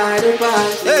party, yeah, the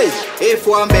party. Hey, if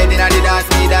one bed in the dance,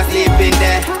 me that sleep in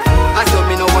there. I saw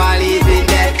me no one live in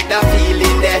there. That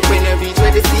feeling there, when you reach where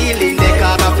the ceiling there,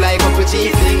 car can fly couple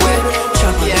cheap thing well.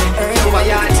 Yeah, so I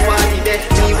had the party there.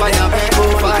 Me why I'm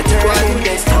people party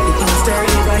there.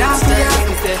 Now see ya,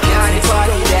 yeah, the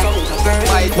party there.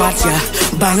 Watch ya,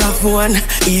 bang a phone,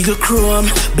 Eagle Chrome.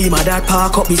 Be my dad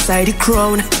park up beside the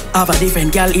crown. Have a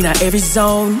different gal in a every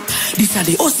zone. These are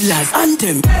the hustlers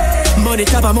anthem. Money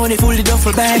top of money full the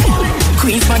duffel bag.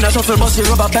 Queens man a shuffle bust the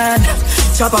rubber band.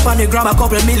 Chop up on the gram a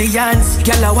couple millions.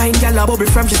 Gal a wine, gal a bubble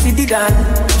from she see the dan.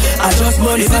 I just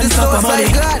money on top of money.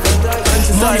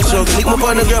 Money show, click me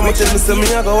on the gram and tell me say me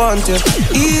I go want you.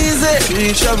 Easy,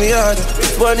 reach out me hard.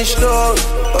 Spanish dog.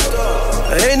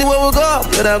 Anywhere we go,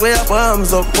 you gotta wear your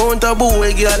arms up. Mount a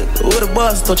boy, girl. With the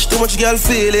boss touch too much girl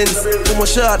feelings. Too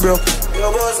much shot, bro.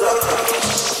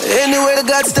 Anywhere the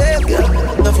God step, girl.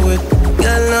 Enough of it.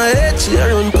 Girl, no hate, she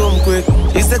run come quick.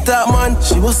 She's the top man,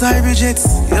 she was high rejects.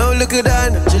 Yo, look at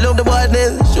that, she love the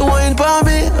badness. She wine for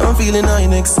me, I'm feeling high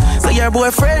next. Say your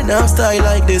boyfriend, I'm style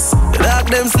like this. The dog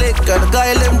them slick, and the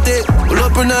guy them thick. Pull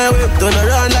up in her whip, turn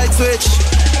around like switch.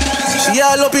 She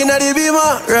all up in the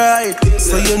beamer, right?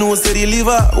 So you know, say the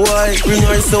liver, why? Bring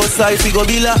her outside, we go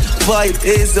be la vibe.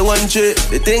 It's the one trick,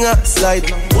 the thing a slide.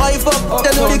 Wife up,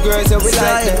 you know the girls that we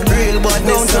like them. Real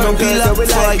badness, so no be la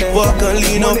fight. Walk and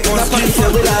lean up on street, so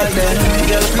we like them.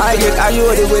 I get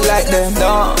IOD, we like them.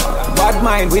 No, bad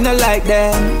mind, we not like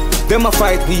them. Them a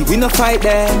fight, we not fight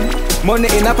them. Money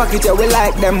in a pocket, yeah, we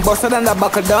like them. Buster than the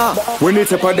buckle down. We need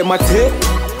to put them a tip.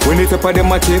 We need to put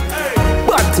them a tip.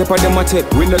 Bad tip of them a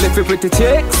tip. We no live for pretty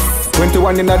chicks.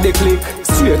 21 in a the click.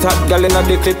 Straight up gal in a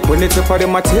the click. We need to put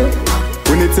them a tip.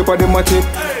 We need to put them a tip.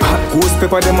 Hot goose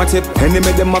pepper them a tip.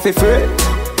 Enemy them a fi fret.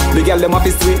 The gal them a fi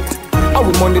sweet. How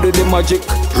we money do the magic.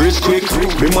 Rich quick.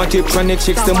 We ma tip from the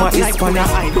chicks. Them a Hispanic.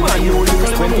 You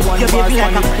lose 21 bars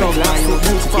on the club line.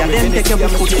 Yeah, them take your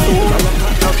foot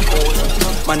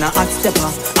man a hot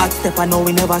stepper, no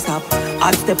we never stop.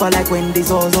 Hot stepper like when the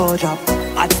Zozo drop.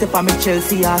 Hot stepper make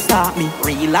Chelsea a start me.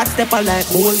 Real hot stepper like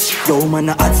bulls. Yo man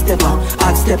a hot stepper.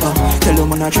 Tell them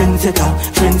man a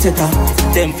trendsetter.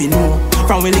 Them fi know.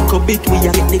 From we little bit we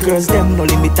a get the girls them no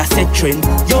limit a set trend.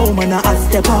 Yo man a hot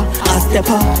stepper.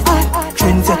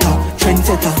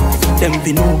 Trendsetter. Them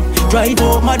fi know. Drive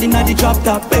out mad inna the drop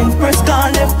top. Bench press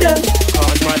can't left them.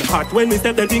 Man hot when we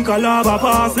step the think a lava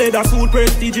pass. Leather suit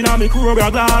prestige in a me crew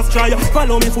glass. Try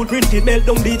follow me footprint it melt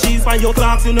down the cheese. Find your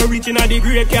clocks you no reaching a the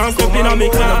grade. Can't step in a me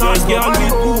class. Can't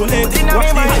with bullets. Watch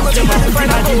the house them a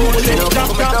in a the bullet.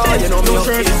 Drop no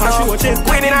shirt is a show chest.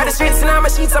 Winning out the streets and I'm a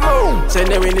sheets of moon. Send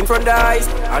them in front of the eyes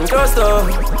and close door.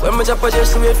 When my job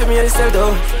just wait for me to sell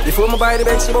though. Before my buy the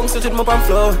bench she bunks to my pan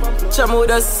floor. Chum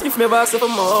with us if me box up for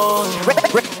more.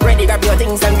 Ready grab your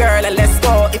things and girl and let's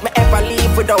go. If me ever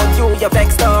leave without you, you're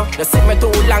vexed though. You sit me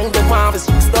too long, the one was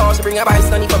store. She bring a bice,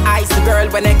 don't even ice the girl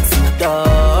when next door.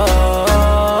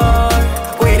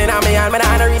 Queen in a me and me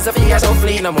not a reason for you so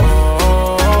flee no more.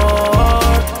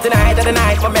 Tonight of the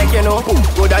night, I make you know.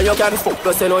 Good that you can fuck,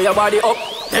 plus you know your body up.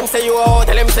 Them say you out,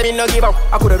 tell them say me no give up.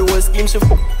 I coulda do a scheme, she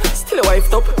fuck. Still a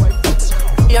wife up.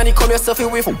 And he come yourself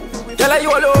with you. Girl, you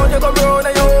alone, you come round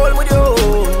and you hold with you.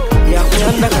 Yeah, me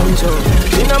under control.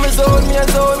 Inna me zone, me a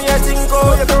think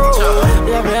how you grow.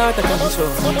 Yeah, me out of control.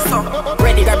 So,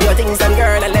 ready grab your things and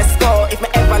girl and let's go. If me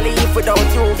ever leave without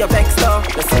you, you're vexed though.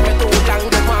 You see me too long,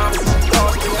 the mom.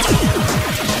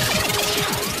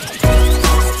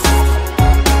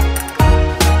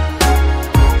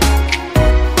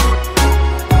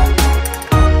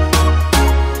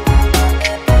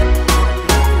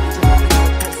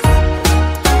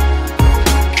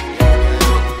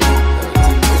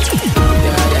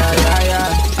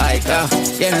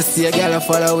 You don't see a girl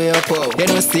follow way up. You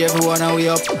don't see everyone way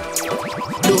up.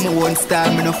 Do me one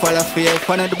style, me no follow fear.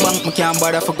 Fun of the bank, me can't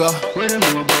bother for go.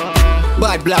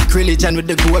 Bad black religion with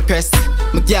the gold crest.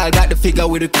 My girl got the figure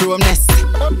with the chrome nest.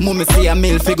 Mummy see a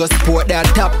male figure sport that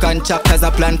top contract as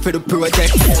a plan for the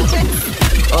project.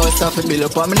 Oh, stuff it build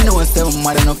up on me, know say I'm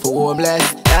mad enough for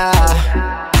homeless.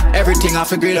 Yeah. Everything I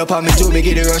figure up on me too big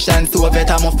in the rush and so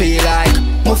better I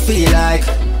feel like.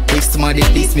 If somebody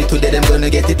diss me today, them gonna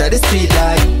get it at the street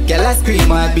like. Girl I scream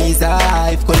my bees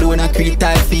hive. Cologne and creep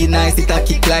type feel nice. It a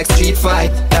kick like street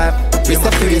fight. It's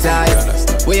a freeze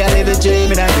eyes. We a live a dream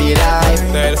in a real life.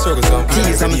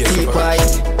 Tease and keep quiet.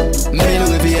 Middle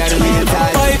will be at the real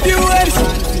time. If you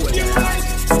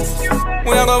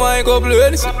we are gonna make up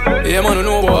plans. Yeah man,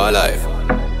 know about life.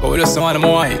 But we just want them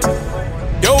white.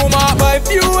 Yo, my 5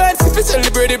 viewers, if you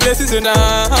celebrate the blessings and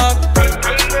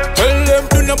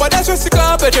nobody just the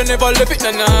carpet, you never left it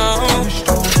now.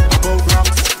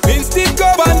 Instinct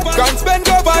go on, can't spend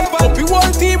go on. Hope you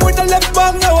one team with the left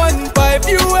back now on 5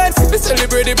 US. We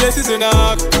celebrate the blessings in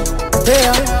our.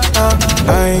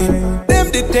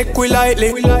 Them they take we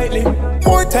lightly.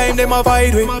 More time them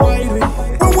avoid we.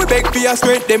 When we beg for your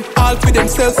strength, them all for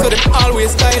themselves, so them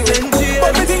always guide we.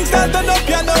 But we think stand on up,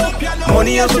 you know.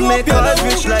 Money have to make us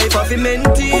rich, life have to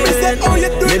maintain.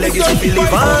 Me legacy fi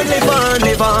live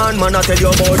on. Man, I tell you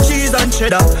about cheese and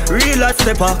cheddar. Real hot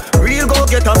stepper, real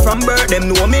go-getter from birth. Them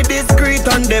know me discreet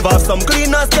and never. Some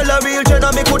clean as tell a real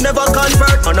cheddar, me could never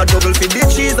convert. Man, I double fi the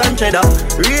cheese and cheddar.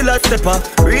 Real hot stepper,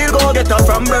 real go-getter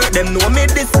from birth. Them know me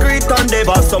discreet and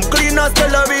never. Some clean as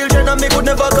tell a real cheddar, me could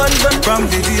never convert. From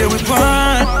the day we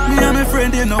born, me and my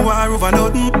friend ain't no war over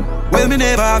nothing. Well, me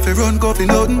never have to run go for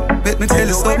nothing. Bet me tell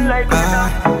you something.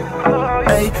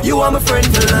 Hey, you are my friend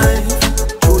for life.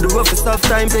 Through the roughest of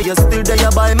times, you're still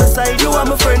there by my side. You are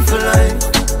my friend for life.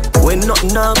 When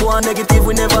nothing now go on negative,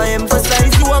 we never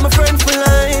emphasize. You are my friend for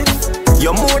life.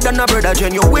 You're more than a brother,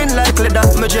 Jen. You win like leather,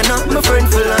 my Jenna, my friend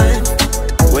for life.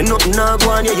 When nothing now go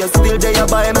on, you're still there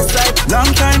by my side.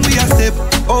 Long time we a step.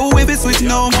 Oh, we be switch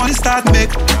now, money start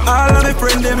make. All of my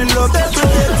friends, them in love.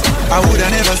 I woulda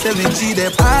never sell me G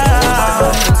them.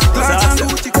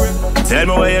 Tell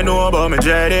me what you know about me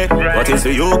journey. What is for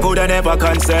you coulda never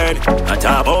concern. On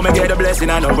top how me get the blessing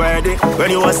and no worthy.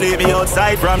 When you was leaving me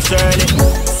outside from Shirley.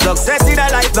 Success in a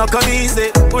life not come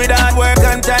easy. With hard work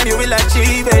and time you will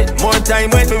achieve it. More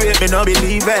time when me wait me no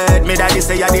believe it. Me daddy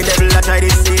say I the devil I try to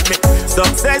deceive me.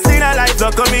 Success in a life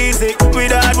not come easy.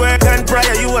 With hard work and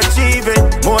prayer you achieve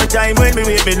it. More time when me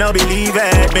wait me no believe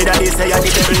it. Me daddy say I the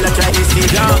devil I try to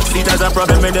deceive me. See it as a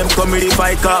problem when them come with the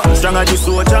fight car. Strong as the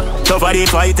soldier, tough as the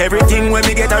fight. Everything when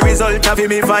me get a result of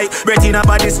me fight. Breath in a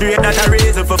body straight, not a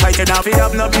reason for fighting. Now fi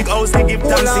have no big house to give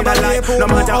thanks in a life. No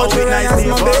matter how big nice be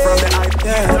far from the hype.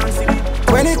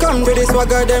 When it come to this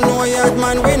swagger, them know yard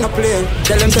man we no play.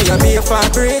 Tell them say I be a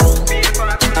fabric,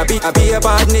 I be a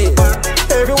bad need.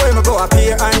 Everywhere me go I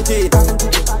be a auntie.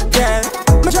 Yeah,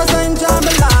 me just enjoy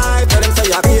my life. Tell them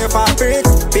say I be a fabric,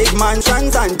 big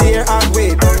mansions and deer and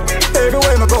weight.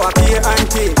 Everywhere me go I be a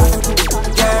auntie.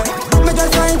 Yeah, me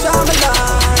just enjoy my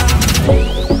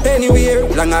life. Anywhere,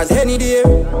 long as any day.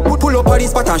 Pull up on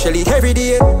this potentially every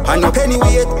day. And no penny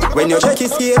weight. When you check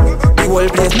his scale, the whole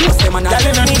place knows them and I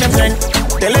don't need them friend.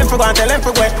 Tell them for go and tell them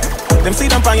for wet. Them see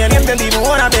them pan your name, they leave me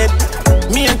on a bed.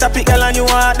 Me and topic girl and you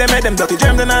want them make them dirty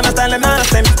germs, they not understand them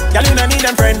nonsense. Girl you don't need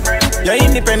them friend. You're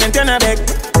independent, you're not beg.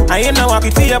 I ain't no walk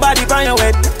it for your body pan your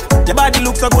wet. Your body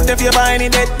looks so good if you're buying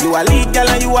it dead. You a lead girl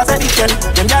and you a sedition.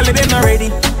 Them girl they not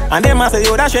ready. And them a say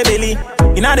yo that's your belly.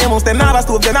 Inna them house them never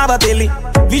stove, they never belly.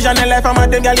 Vision and life from a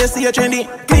them girl you see you trendy.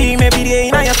 Clean every day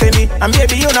inna your fendi. And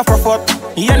baby you not for fuck.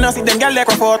 You not see them girl like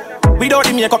a fuck. Without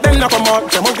the makeup them not come out.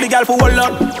 Them ugly girl for whole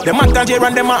lot. Them man can jail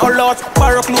and them a whole lot.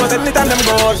 Borrow clothes anytime them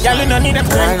go out. Girl you don't need them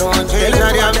friends. I don't change no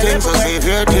damn thing, so save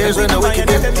your tears when the wicked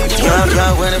dip.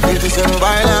 Can't when the 57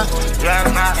 violent.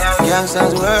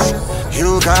 Gangsters world.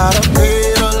 You gotta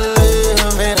pay to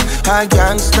live in a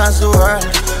gangster's world.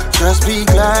 Just be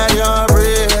glad you're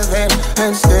breathing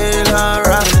and still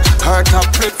around. Her top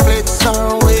flicks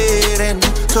are waiting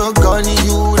to gun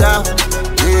you down.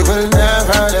 We will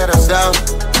never let us down.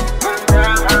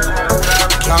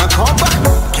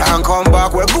 Can't come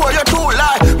back, we're good, you're too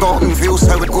light. Mountain view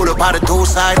side, we good up on the two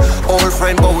side. Old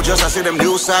friend, but we just I see them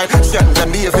new side. Stand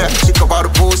and the event, chick up on the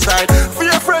pool side.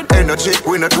 Fear friend, ain't no chick,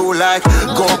 we no too like.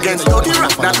 Go against dirty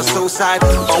rap, not the suicide.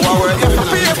 Oh, I work, you can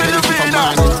be a bit of it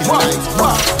now.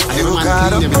 You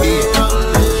gotta be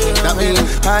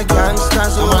a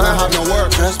gangster's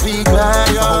world. Just be glad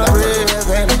you're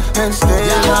breathing and stay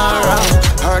around.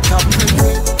 Her top.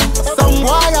 Some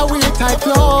wire wear tight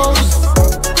clothes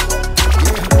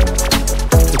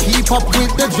to keep up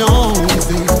with the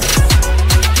Joneses.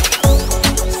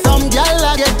 Some gyal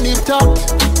a get nipped up.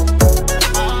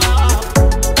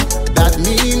 That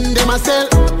mean them a sell.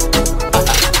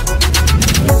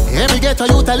 Every ghetto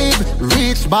youth a live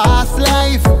rich boss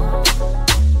life.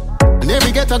 And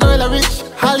every ghetto girl a rich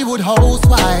Hollywood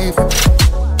housewife.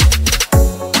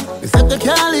 Except they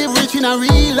can't live rich in a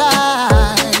real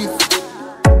life.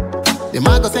 They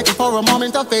might go second for a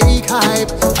moment of fake hype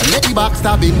and let the back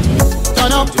stab him.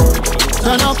 Turn up,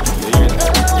 turn up.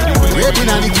 Raping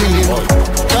and the killing.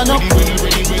 Turn up,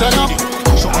 turn up.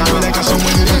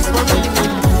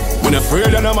 When I'm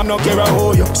afraid of them, I'm not care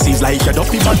about you. Seems like you're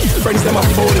dopey, but friends them a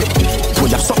fool you. When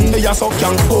you have something they are so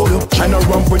can't fool you. Tryna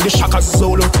run with the shaka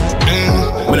solo.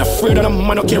 When I'm afraid of them,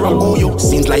 I'm not care about you.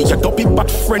 Seems like you're dopey, but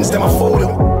friends them a fool you.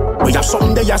 We have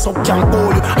something there, so can't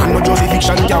hold you. And no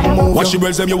justification can move. Watch the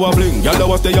birds them you a fling. Y'all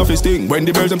was the office thing. When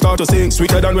the birds them start to sing,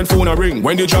 sweeter than when phone a ring.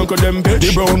 When the drunk of them pitch,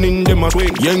 the browning them a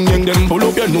swing. Yang them pull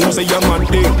up your nose, say a man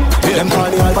thing. Them call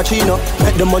me Al Pacino.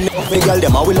 Make the money up, big girl,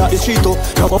 them I will out the street too.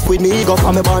 Now up with me ego,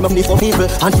 from me born of the for people.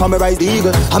 And from me rise the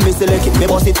eagle. And me select it, me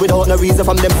bust it without no reason.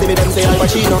 From them see me, them say Al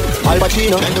Pacino, Al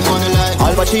Pacino,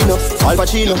 Al Pacino, Al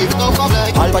Pacino,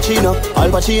 Al Pacino, Al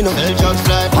Pacino,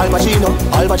 Al Pacino,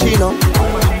 Al Pacino.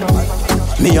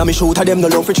 Me and me shooter them no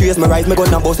love for trace. Me rise me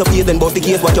gun and bust your face, then bust the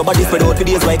case. Watch your body spread out for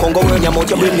days. Why can't go earn your mouth?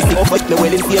 You bring me see up, fight me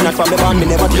well insane. Not from me band, me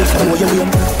never taste. I know you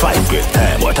win. 5 great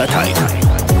time, what a time.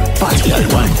 Fat girl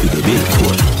wine for the big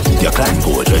tool. You climb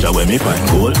for treasure when me find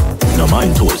gold. No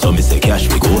mind told, so me say cash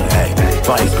we go. Hey,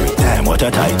 5 great time, what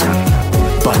a time.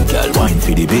 Fat girl wine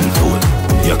for the big tool.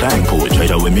 You climb for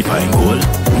treasure when me find gold.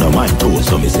 No mind told,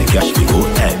 so me say cash we go.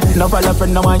 Hey, no follow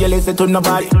friend, no want you listen to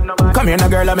nobody. Come here, no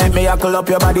girl, I make me huckle up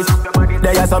your body.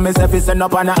 There you saw me say fi send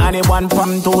up on anyone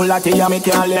from too latty, and me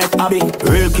can't let hobby.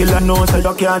 Real killer knows so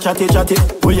you can't chatty.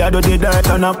 We a do the dirt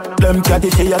on up. Them catty,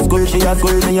 she a squill,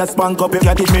 me a spank up. You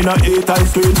catty, me no eat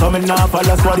ice cream, so me nah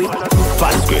follow squaddy.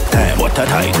 Fast great time, what a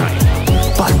time.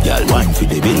 Fat girl wine for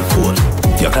the big fool.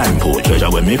 You climb for treasure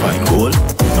when me find gold.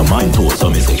 No mind told, so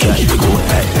me say cash we go.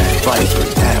 Hey, 5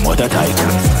 great time, what a time.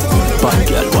 Fat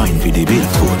girl wine for the big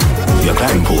fool. You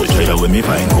climb for treasure when me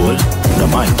find gold. No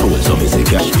mind told, so me say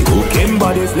cash we go. Kim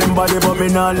body, slim body, but me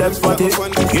nah left spotty.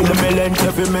 Give them a length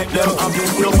if you make them happy.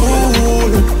 No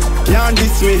fool, can't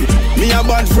diss me. Me a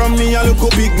bad from me, a look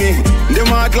up big me.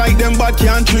 Them act like them bad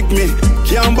can't trick me.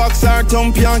 Can't box or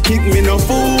thump, can't kick me. No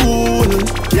fool,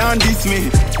 can't diss me.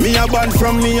 Me a bad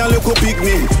from me, a look up big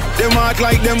me. Them act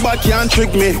like them bad can't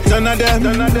trick me. None of them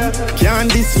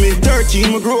can't diss me.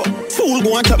 13 me grow. Fool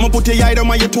go and tap me put your eye down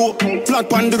on your toe. Flat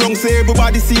pan the wrong say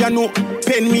everybody see I know.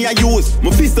 Pen me I use,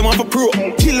 my fist them off a pro.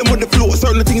 Kill them with the flow,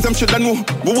 certain things I'm sure I know.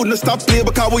 We wouldn't stop play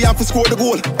because we have to score the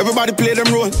goal. Everybody play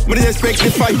them role, but they expect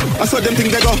the fight. I saw them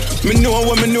think they go. Me know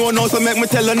what me know now, so make me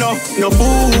tell her no. No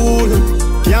fool,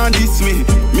 can't diss me.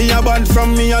 Me a bad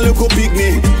from me, a look up big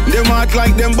me. Them act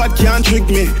like them bad can't trick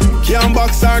me. Can't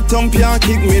box or thump, can't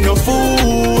kick me. No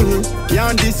fool,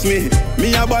 can't diss me.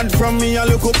 Me a bad from me, a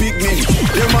look up big me.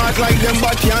 Them act like them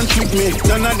bad can't trick me.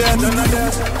 None of them.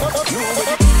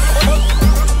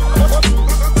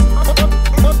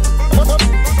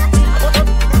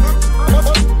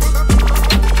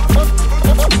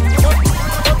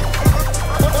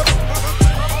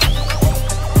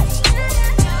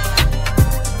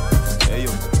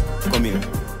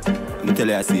 Tell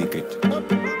you a secret.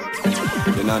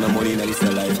 You know no money in this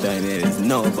lifetime, there's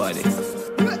nobody.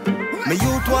 My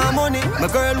youth want money, my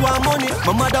girl want money,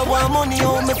 my mother want money,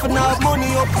 oh me finna have money.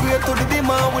 Upgrade to the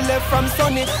dimmer, we left from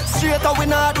sunny. Straight out we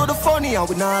not do the funny, and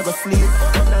we not go sleep.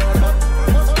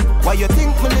 Why you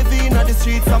think me live in the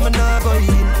streets and me not go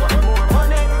in?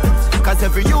 Cause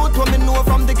every youth when me know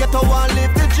from the ghetto want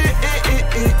live the dream.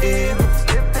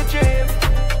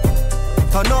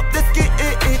 Turn up the scheme.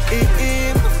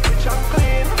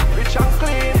 Rich and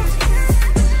clean.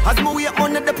 As me wait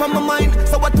money up on my mind.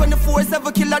 So what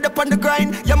 24/7 killer up on the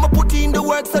grind. Yeah, me put in the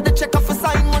work so the check off a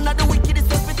sign. One of the wickedest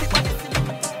stuff with it.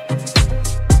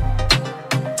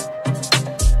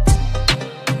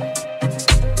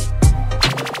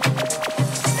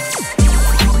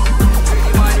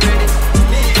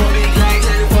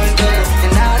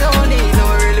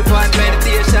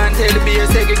 Tell the beer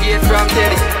segregate from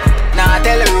Teddy. Nah,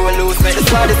 tell her we will lose, make the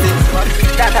squad see.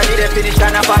 That I did the finish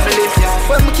on a family.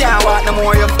 When we can't walk no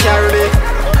more, you carry me.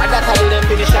 And that I did the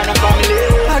finish on a family.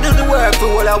 I do the work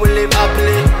for all I will live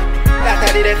happily. That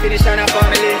I did the finish on a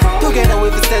family. Together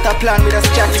we will set a plan with a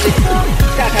strategy.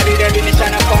 That I did the finish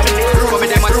on a family.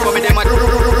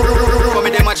 Rub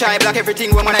them a try block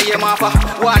everything when I hear my offer.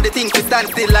 Want the things to stand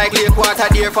still like lake water,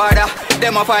 dear father.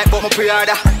 Them a fight but my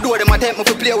pre-order. Do them a tempt me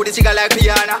to play with the jigger like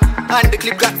piano. And the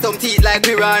clip got some teeth like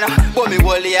piranha. But me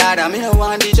hold the harder, me no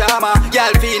want the drama.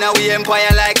 Y'all fina we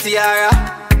empire like Tiara.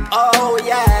 Oh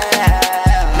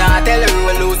yeah. Nah tell her we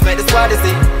will lose, make the squad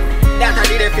see. That I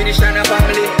did a finish on a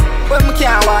family. When me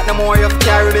can't walk no more, you have to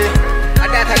carry me. And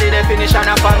that I did a finish on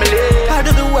a family. I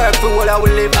do the work for all I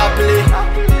will live happily.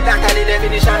 That I did a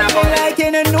finish on a family. Like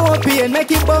in a no pain,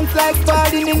 make it bounce like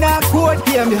farting in a court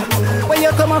game. When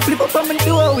you come and flip up from the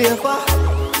doorway,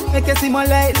 make you see my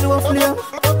light low flame.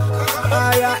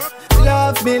 Alright,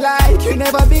 love me like you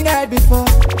never been heard before.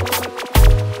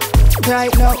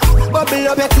 Right now, bubble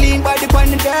up your clean body on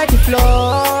the dirty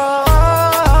floor.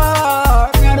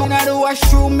 Now the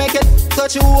washroom make it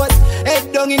touch your waist.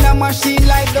 Head down in a machine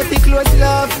like dirty clothes.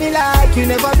 Love me like you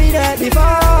never been heard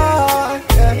before.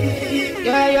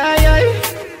 Yeah.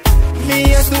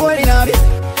 Me a soul in a me.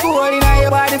 Soul in a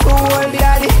your body for all the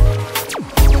daddy.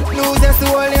 Lose the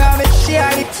soul in a me. She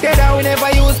had it together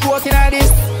whenever you was walking at this.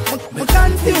 Me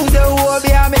confused the whole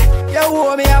behind me. You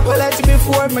owe me apology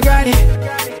before my granny.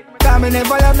 Cause me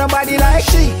never love nobody like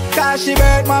she. Cause she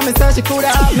bird mommy so she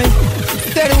coulda have me.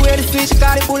 Tell the way the switch,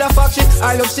 cause it full of fuck shit.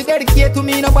 I love she dedicate to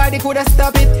me, nobody coulda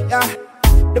stop it. Yeah.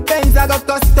 The Benz I got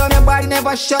custom, your body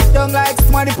never shut down like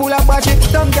somebody full of budget.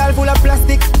 Some girl full of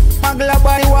plastic. Mangle a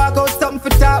body walk out, something for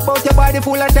talk about your body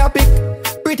full of topic.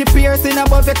 Pretty piercing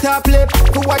above your top lip.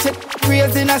 To watch it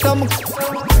raising or some.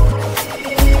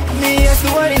 Me a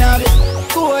soul in a me.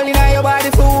 Soul in a your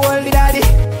body for all the daddy.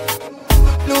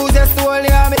 Lose your soul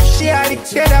in a me. She had it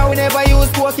together whenever you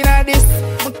was walking at this.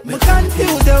 Me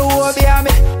confused the whole behind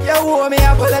me. You owe me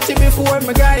apology before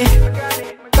my granny.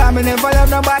 Cause me never love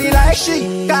nobody like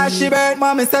she. Cause she bird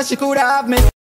mommy so she coulda have me.